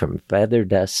 everything from feather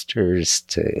dusters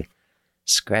to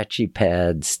scratchy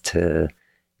pads to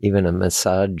even a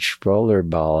massage roller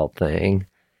ball thing.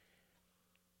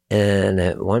 And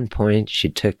at one point, she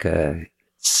took a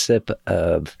sip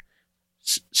of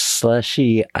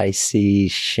slushy, icy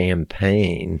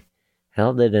champagne,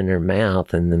 held it in her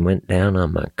mouth, and then went down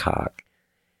on my cock.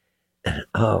 And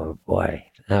oh boy,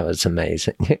 that was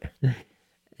amazing.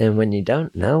 And when you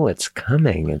don't know what's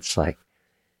coming, it's like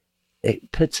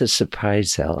it puts a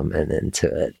surprise element into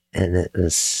it. And it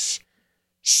was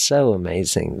so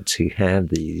amazing to have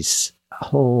these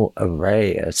whole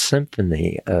array, a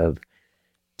symphony of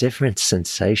different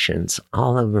sensations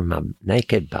all over my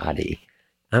naked body.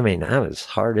 I mean, I was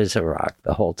hard as a rock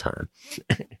the whole time.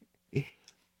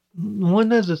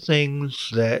 One of the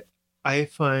things that I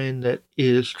find that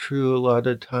is true a lot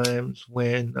of times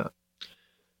when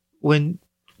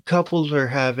couples are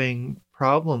having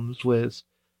problems with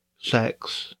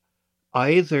sex,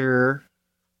 either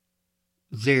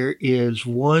there is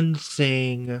one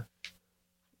thing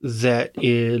that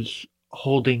is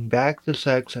holding back the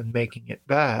sex and making it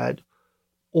bad,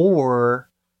 or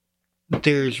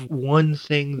there's one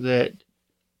thing that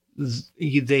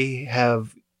they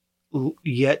have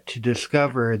yet to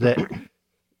discover that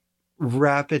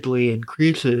rapidly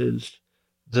increases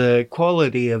the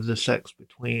quality of the sex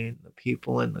between the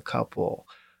people in the couple.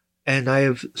 And I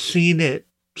have seen it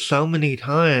so many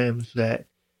times that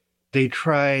they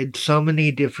tried so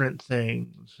many different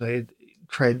things. They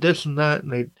tried this and that,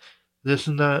 and this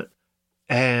and that,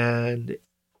 and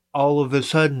all of a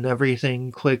sudden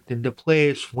everything clicked into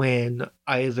place when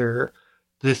either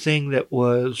the thing that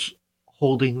was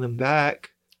holding them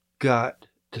back got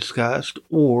discussed,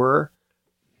 or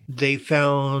they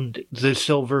found the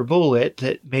silver bullet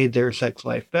that made their sex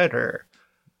life better.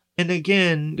 And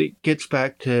again, it gets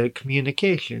back to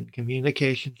communication. Even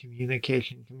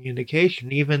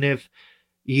if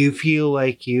you feel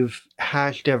like you've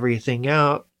hashed everything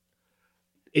out,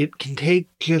 it can take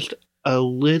just a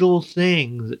little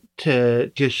thing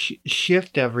to just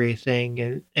shift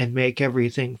everything and make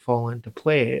everything fall into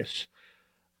place.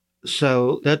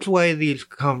 So that's why these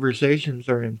conversations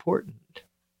are important.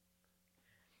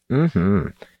 Mm-hmm.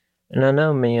 And I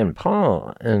know me and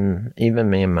Paul, and even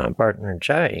me and my partner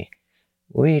Jay,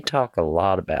 we talk a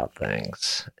lot about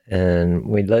things. And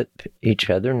we let each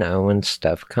other know when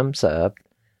stuff comes up.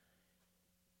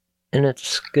 And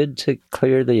it's good to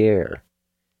clear the air.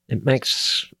 It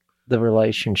makes the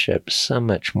relationship so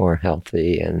much more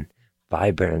healthy and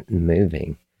vibrant and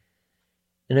moving.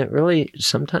 And it really,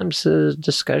 sometimes the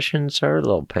discussions are a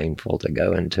little painful to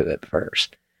go into at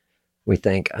first. We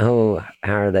think, oh,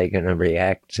 how are they going to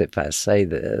react if I say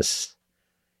this?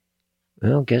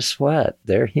 Well, guess what?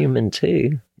 They're human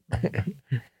too.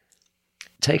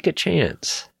 Take a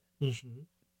chance. Mm-hmm.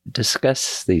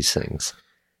 Discuss these things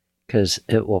because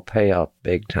it will pay off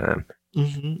big time.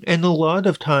 Mm-hmm. And a lot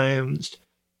of times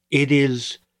it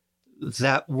is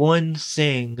that one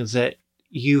thing that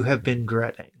you have been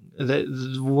dreading, that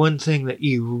one thing that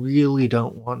you really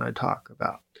don't want to talk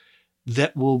about,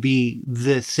 that will be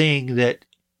the thing that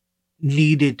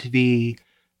needed to be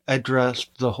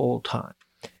addressed the whole time.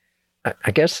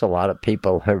 I guess a lot of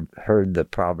people have heard the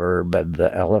proverb of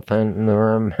the elephant in the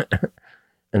room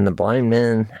and the blind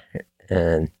man.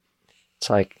 And it's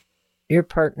like, your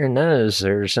partner knows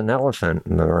there's an elephant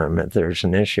in the room if there's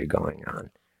an issue going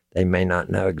on. They may not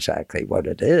know exactly what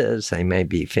it is. They may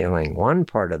be feeling one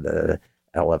part of the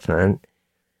elephant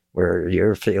where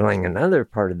you're feeling another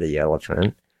part of the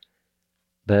elephant,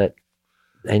 but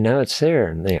they know it's there.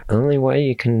 And the only way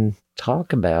you can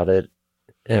talk about it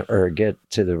or get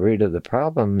to the root of the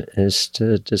problem is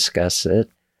to discuss it.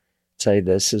 Say,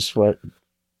 this is what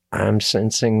I'm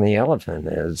sensing the elephant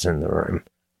is in the room.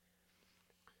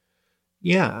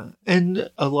 Yeah, and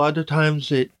a lot of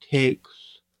times it takes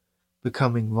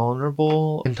becoming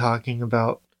vulnerable and talking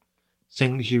about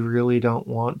things you really don't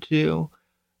want to.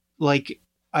 Like,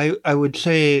 I would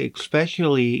say,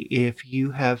 especially if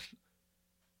you have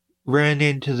ran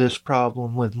into this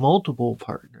problem with multiple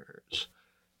partners,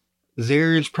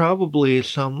 there's probably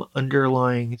some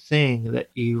underlying thing that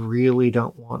you really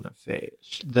don't want to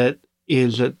face that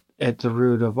is at the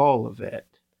root of all of it.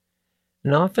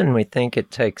 And often we think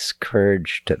it takes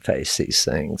courage to face these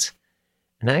things.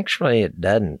 And actually, it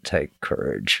doesn't take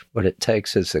courage. What it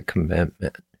takes is a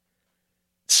commitment.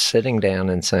 Sitting down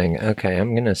and saying, okay,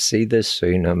 I'm going to see this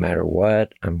through no matter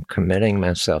what. I'm committing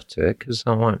myself to it because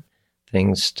I want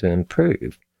things to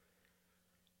improve.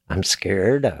 I'm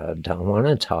scared. I don't want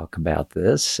to talk about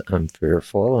this. I'm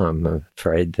fearful. I'm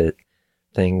afraid that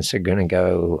things are going to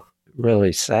go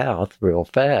really south real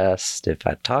fast if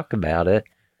I talk about it.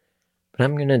 But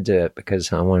I'm going to do it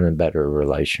because I want a better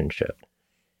relationship.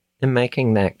 And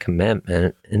making that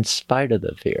commitment in spite of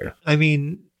the fear. I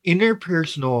mean,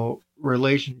 interpersonal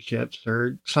relationships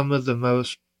are some of the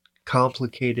most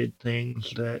complicated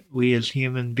things that we as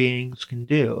human beings can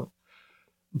do.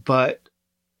 But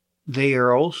they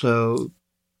are also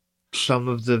some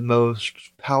of the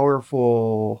most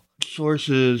powerful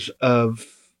sources of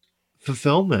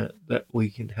fulfillment that we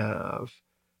can have.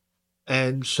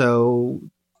 And so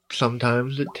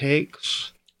sometimes it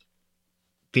takes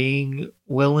being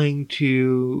willing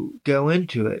to go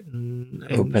into it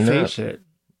and face it.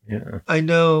 Yeah. I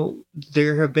know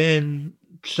there have been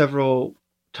several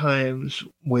times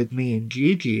with me and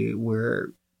Gigi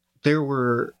where there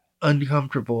were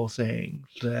uncomfortable things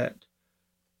that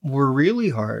were really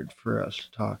hard for us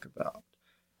to talk about.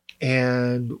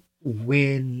 And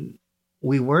when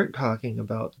we weren't talking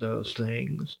about those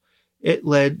things, it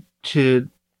led to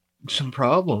some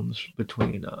problems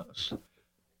between us.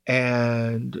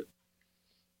 And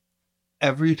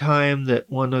every time that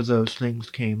one of those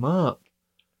things came up,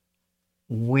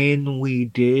 when we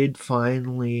did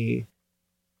finally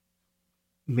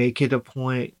make it a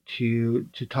point to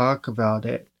talk about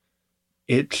it,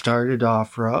 it started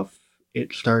off rough.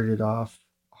 It started off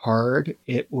hard.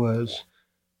 It was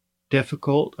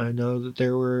difficult. I know that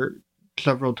there were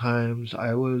several times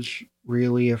I was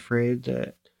really afraid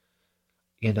that,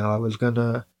 I was going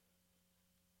to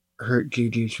hurt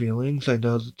Gigi's feelings. I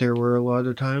know that there were a lot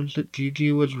of times that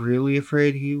Gigi was really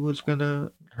afraid he was going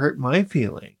to hurt my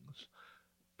feelings.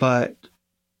 But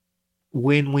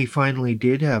when we finally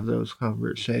did have those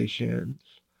conversations,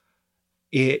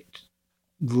 it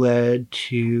led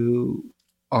to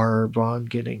our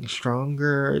bond getting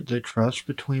stronger, the trust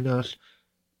between us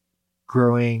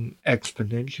growing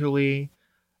exponentially.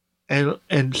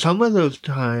 And some of those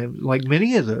times, like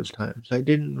many of those times, I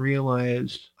didn't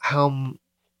realize how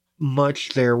much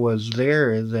there was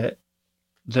there that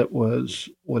was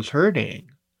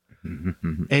hurting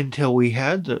until we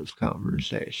had those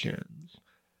conversations.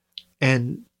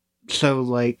 And so,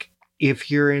 like, if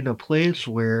you're in a place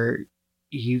where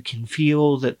you can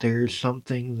feel that there's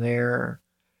something there,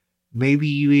 maybe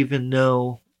you even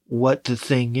know what the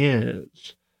thing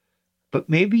is, but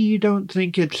maybe you don't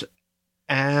think it's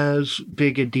as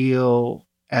big a deal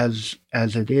as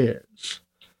it is.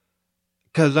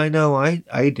 Because I know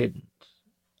I didn't.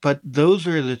 But those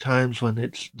are the times when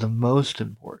it's the most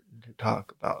important to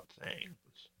talk about things.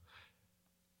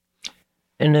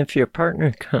 And if your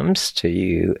partner comes to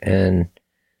you and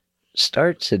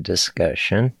starts a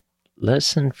discussion,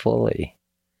 listen fully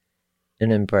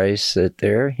and embrace that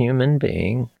they're a human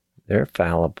being. They're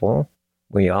fallible.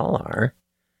 We all are.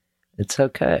 It's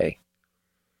okay.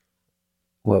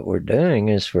 What we're doing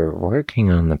is we're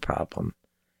working on the problem.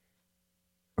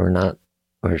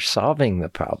 We're solving the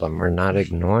problem. We're not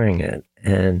ignoring it.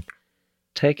 And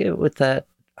take it with that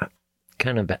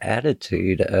kind of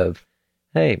attitude of,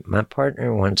 hey, my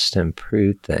partner wants to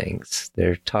improve things.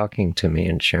 They're talking to me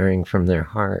and sharing from their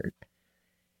heart.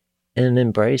 And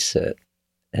embrace it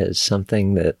as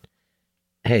something that,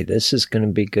 hey, this is going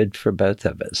to be good for both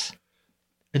of us.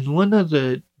 And one of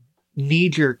the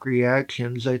knee-jerk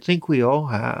reactions I think we all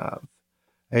have,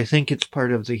 I think it's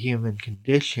part of the human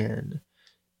condition,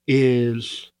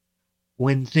 is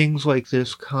when things like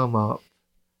this come up,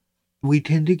 we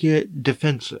tend to get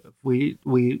defensive. We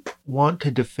want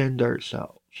to defend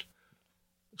ourselves.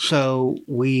 So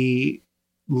we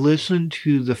listen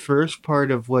to the first part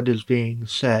of what is being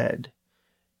said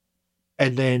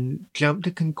and then jump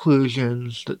to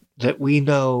conclusions that we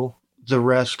know the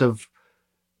rest of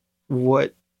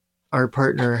what our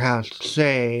partner has to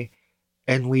say,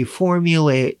 and we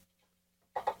formulate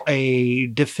a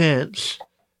defense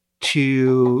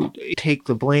to take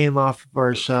the blame off of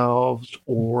ourselves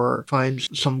or find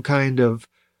some kind of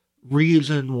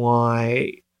reason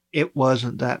why it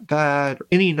wasn't that bad, or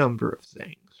any number of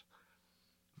things.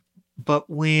 But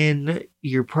when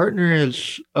your partner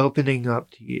is opening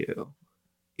up to you,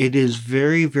 it is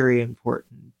very, very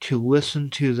important to listen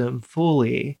to them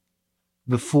fully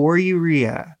before you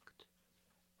react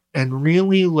and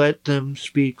really let them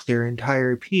speak their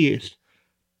entire piece,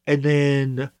 and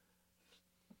then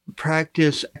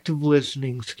practice active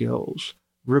listening skills.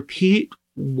 Repeat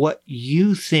what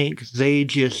you think they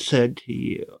just said to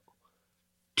you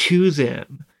to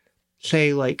them.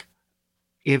 Say, like,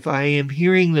 if I am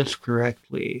hearing this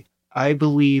correctly, I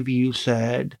believe you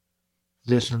said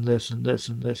this and this and this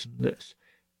and this and this.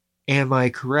 Am I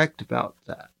correct about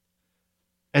that?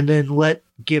 And then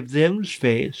give them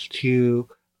space to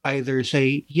either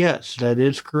say, yes, that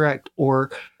is correct,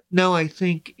 or no, I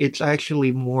think it's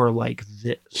actually more like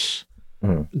this.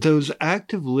 Those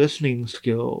active listening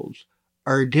skills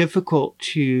are difficult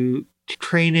to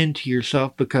train into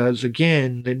yourself because,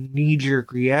 again, the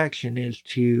knee-jerk reaction is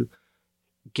to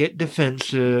get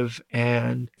defensive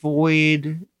and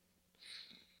avoid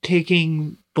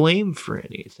taking blame for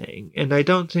anything. And I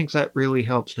don't think that really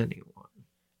helps anyone.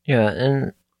 Yeah,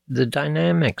 and the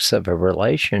dynamics of a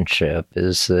relationship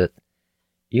is that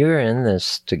you're in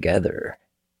this together.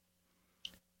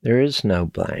 There is no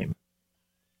blame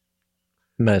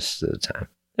most of the time.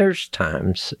 There's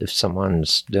times if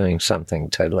someone's doing something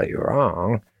totally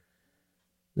wrong,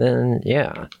 then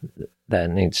yeah,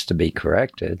 that needs to be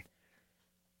corrected.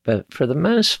 But for the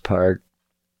most part,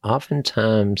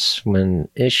 oftentimes when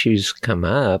issues come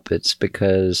up, it's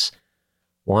because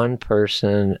one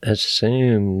person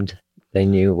assumed they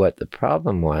knew what the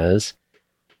problem was,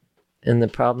 and the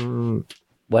problem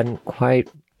wasn't quite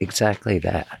exactly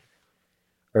that.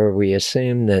 Or we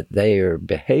assume that they are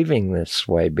behaving this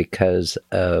way because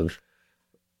of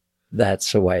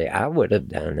that's the way I would have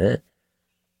done it,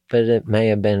 but it may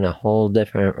have been a whole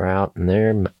different route in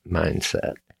their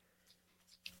mindset.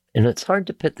 And it's hard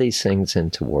to put these things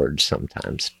into words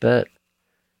sometimes, but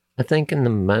I think in the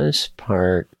most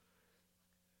part,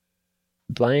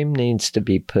 blame needs to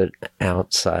be put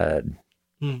outside.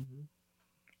 Mm-hmm.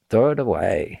 Throw it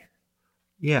away.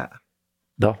 Yeah.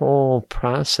 The whole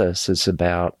process is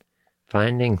about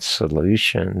finding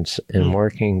solutions and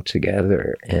working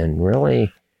together. And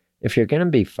really, if you're going to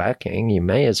be fucking, you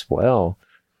may as well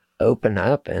open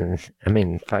up. And I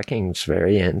mean, fucking's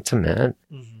very intimate.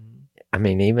 Mm-hmm. I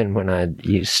mean, even when I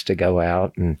used to go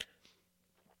out and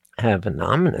have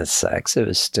anonymous sex, it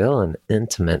was still an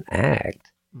intimate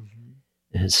act.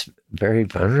 Mm-hmm. It's very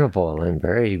vulnerable and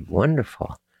very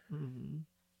wonderful. Mm-hmm.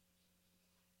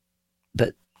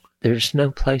 But there's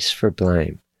no place for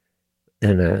blame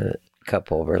in a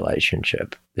couple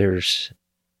relationship. There's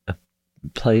a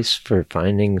place for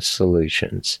finding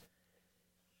solutions.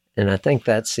 And I think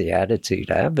that's the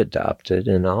attitude I've adopted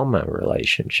in all my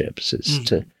relationships is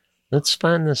to, let's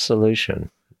find the solution.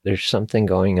 There's something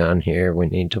going on here. We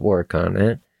need to work on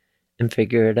it and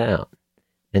figure it out.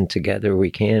 And together we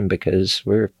can because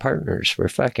we're partners. We're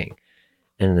fucking.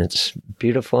 And it's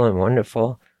beautiful and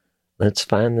wonderful. Let's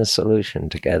find the solution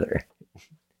together.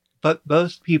 But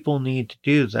both people need to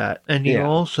do that. And you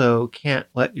also can't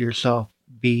let yourself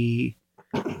be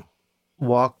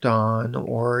walked on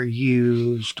or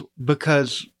used,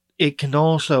 because it can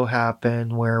also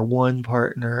happen where one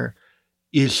partner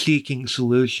is seeking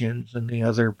solutions and the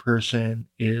other person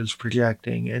is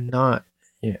projecting and not.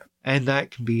 Yeah. And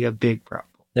that can be a big problem.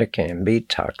 There can be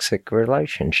toxic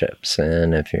relationships,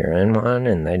 and if you're in one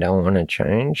and they don't want to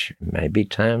change, it may be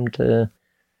time to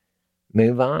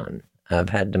move on. I've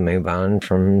had to move on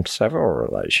from several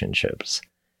relationships,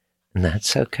 and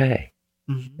that's okay.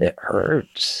 Mm-hmm. It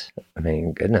hurts. I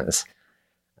mean, goodness.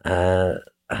 I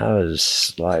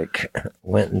was like,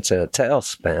 went into a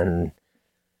tailspin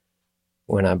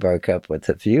when I broke up with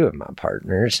a few of my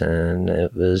partners, and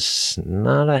it was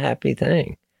not a happy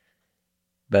thing.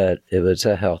 But it was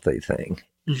a healthy thing.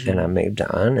 Mm-hmm. And I moved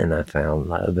on and I found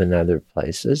love in other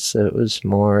places. So it was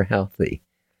more healthy.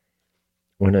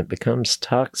 When it becomes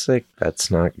toxic, that's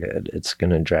not good. It's going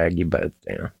to drag you both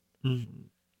down. Mm-hmm.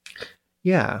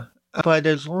 Yeah. But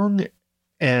as long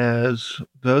as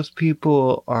both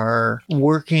people are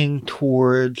working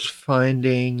towards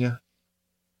finding a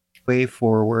way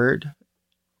forward.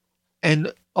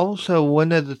 And also,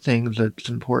 one of the things that's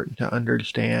important to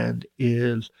understand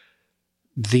is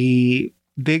the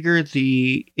bigger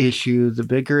the issue, the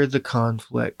bigger the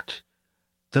conflict,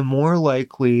 the more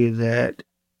likely that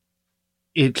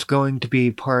it's going to be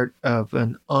part of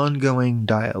an ongoing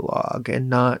dialogue and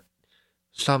not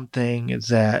something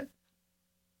that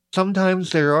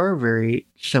sometimes there are very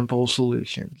simple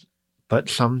solutions, but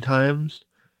sometimes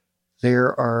there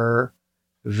are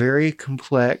very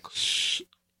complex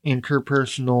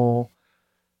interpersonal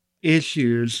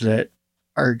issues that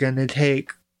are going to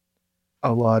take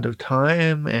a lot of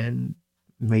time and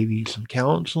maybe some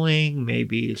counseling,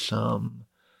 maybe some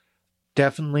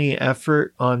definitely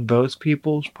effort on both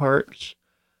people's parts.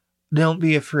 Don't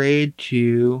be afraid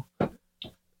to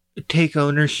take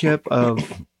ownership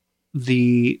of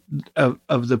the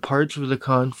parts of the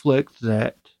conflict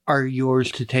that are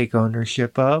yours to take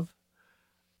ownership of,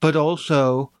 but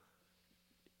also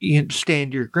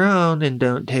stand your ground and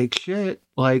don't take shit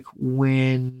like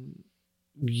when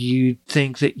you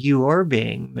think that you are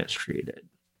being mistreated.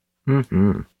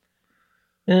 Mm-hmm.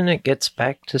 And it gets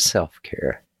back to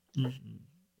self-care. Mm-hmm.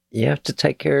 You have to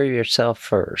take care of yourself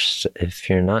first. If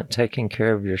you're not taking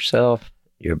care of yourself,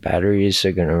 your batteries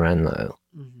are going to run low.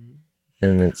 Mm-hmm.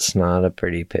 And it's not a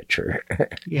pretty picture.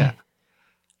 Yeah.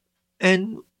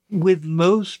 And with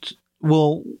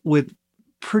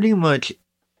pretty much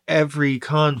every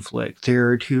conflict, there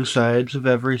are two sides of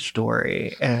every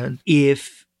story. And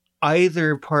if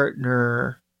either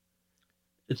partner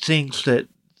thinks that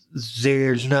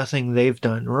there's nothing they've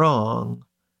done wrong,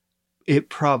 it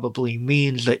probably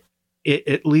means that it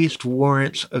at least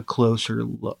warrants a closer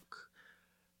look.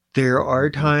 There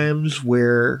are times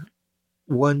where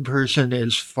one person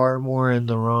is far more in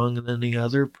the wrong than the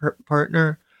other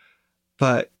partner,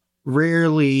 but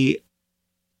rarely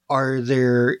are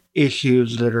there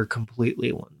issues that are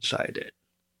completely one-sided.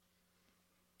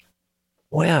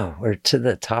 Well, we're to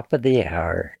the top of the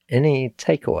hour. Any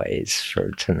takeaways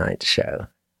for tonight's show?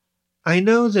 I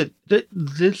know that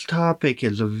this topic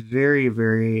is a very,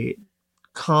 very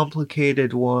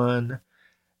complicated one,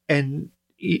 and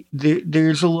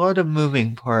there's a lot of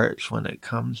moving parts when it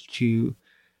comes to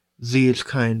these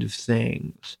kind of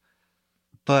things.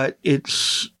 But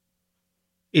it's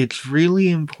really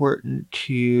important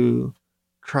to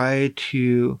try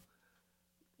to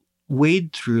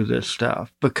wade through this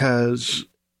stuff, because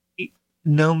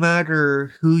no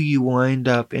matter who you wind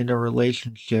up in a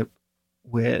relationship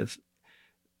with,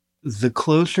 the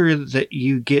closer that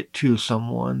you get to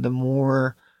someone, the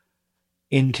more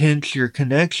intense your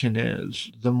connection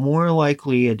is, the more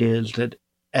likely it is that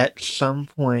at some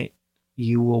point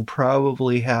you will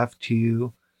probably have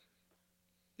to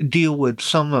deal with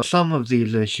some of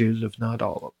these issues, if not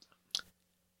all of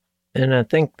them. And I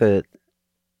think that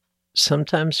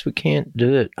sometimes we can't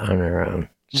do it on our own.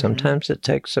 Mm-hmm. Sometimes it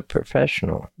takes a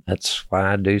professional. That's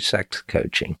why I do sex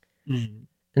coaching. Mm-hmm.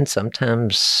 And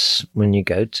sometimes when you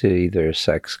go to either a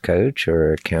sex coach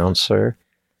or a counselor,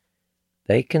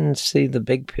 they can see the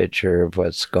big picture of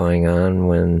what's going on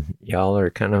when y'all are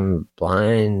kind of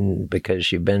blind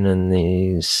because you've been in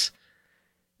this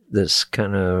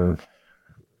kind of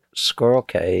squirrel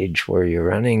cage where you're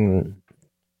running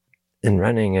and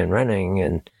running and running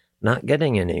and not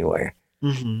getting anywhere.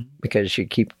 Mm-hmm. Because you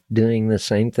keep doing the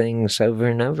same things over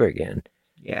and over again.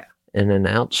 Yeah. And an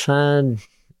outside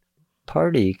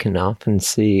party can often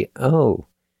see, oh,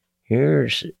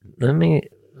 let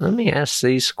me ask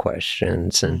these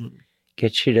questions and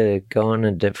get you to go on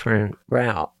a different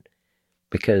route.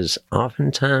 Because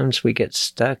oftentimes we get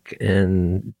stuck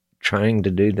in trying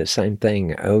to do the same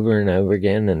thing over and over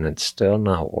again, and it's still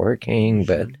not working.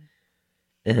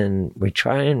 And we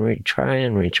try and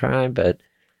retry, but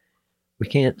we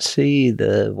can't see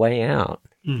the way out.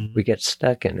 Mm-hmm. We get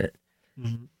stuck in it.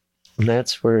 Mm-hmm. And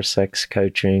that's where sex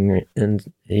coaching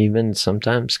and even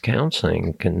sometimes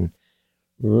counseling can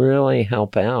really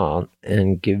help out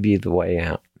and give you the way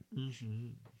out. Mm-hmm.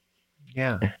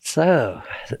 Yeah. So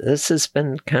this has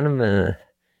been kind of a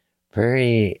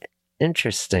very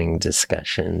interesting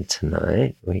discussion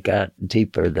tonight. We got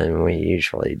deeper than we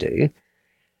usually do.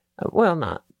 Well,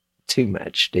 not too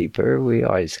much deeper. We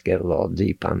always get a little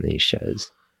deep on these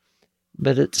shows.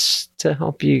 But it's to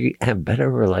help you have better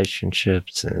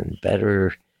relationships and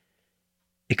better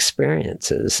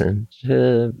experiences and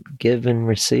to give and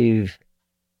receive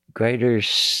greater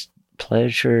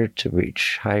pleasure, to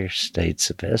reach higher states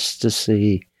of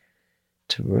ecstasy,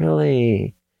 to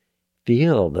really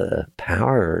feel the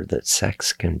power that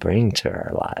sex can bring to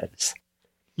our lives.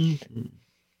 Mm-hmm.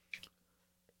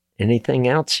 Anything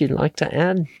else you'd like to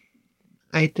add?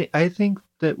 I think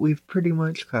that we've pretty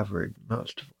much covered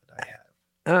most of what I have.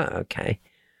 Oh, okay.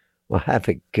 Well, have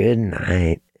a good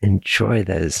night. Enjoy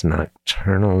those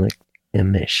nocturnal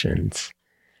emissions.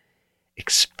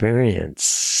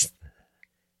 Experience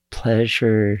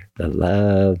pleasure, the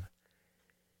love.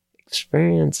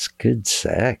 Experience good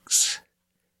sex.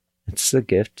 It's the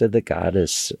gift of the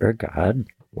goddess or God,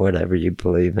 whatever you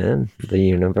believe in, the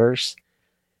universe.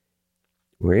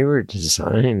 We were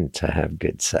designed to have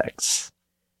good sex.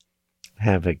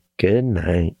 Have a good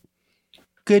night.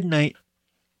 Good night.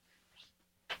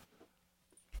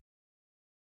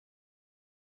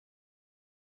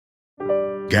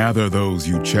 Gather those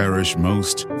you cherish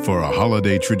most for a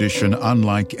holiday tradition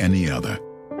unlike any other.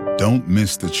 Don't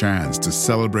miss the chance to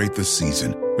celebrate the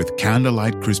season with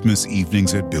candlelight Christmas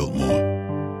evenings at Biltmore.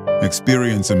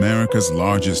 Experience America's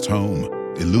largest home,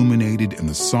 illuminated in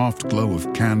the soft glow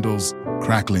of candles,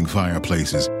 crackling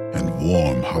fireplaces, and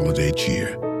warm holiday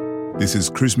cheer. This is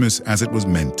Christmas as it was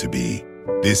meant to be.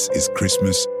 This is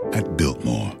Christmas at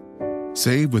Biltmore.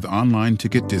 Save with online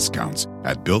ticket discounts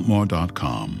at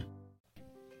Biltmore.com.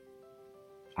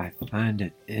 I find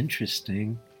it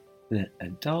interesting that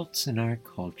adults in our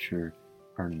culture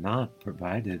are not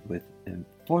provided with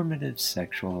informative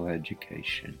sexual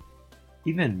education.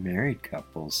 Even married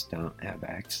couples don't have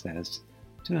access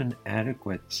to an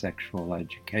adequate sexual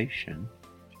education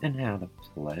and how to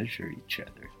pleasure each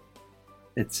other.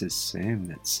 It's assumed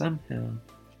that somehow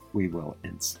we will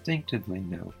instinctively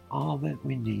know all that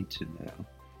we need to know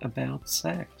about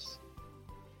sex.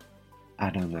 I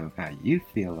don't know how you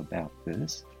feel about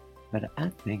this, but I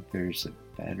think there's a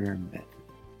better method.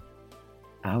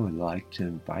 I would like to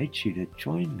invite you to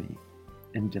join me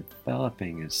in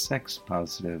developing a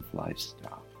sex-positive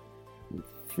lifestyle with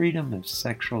freedom of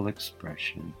sexual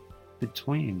expression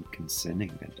between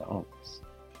consenting adults.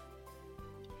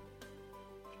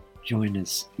 Join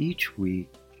us each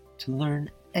week to learn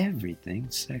everything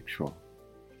sexual.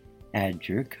 Add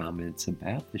your comments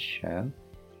about the show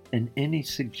and any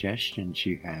suggestions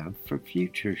you have for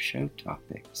future show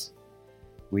topics.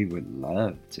 We would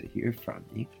love to hear from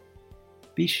you.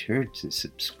 Be sure to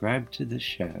subscribe to the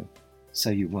show so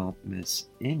you won't miss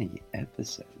any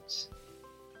episodes.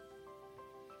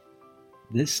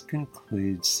 This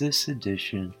concludes this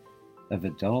edition of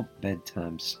Adult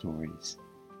Bedtime Stories.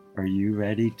 Are you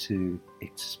ready to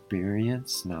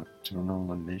experience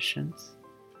nocturnal emissions?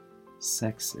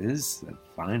 Sex is the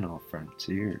final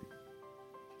frontier,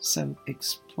 so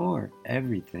explore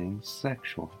everything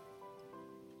sexual.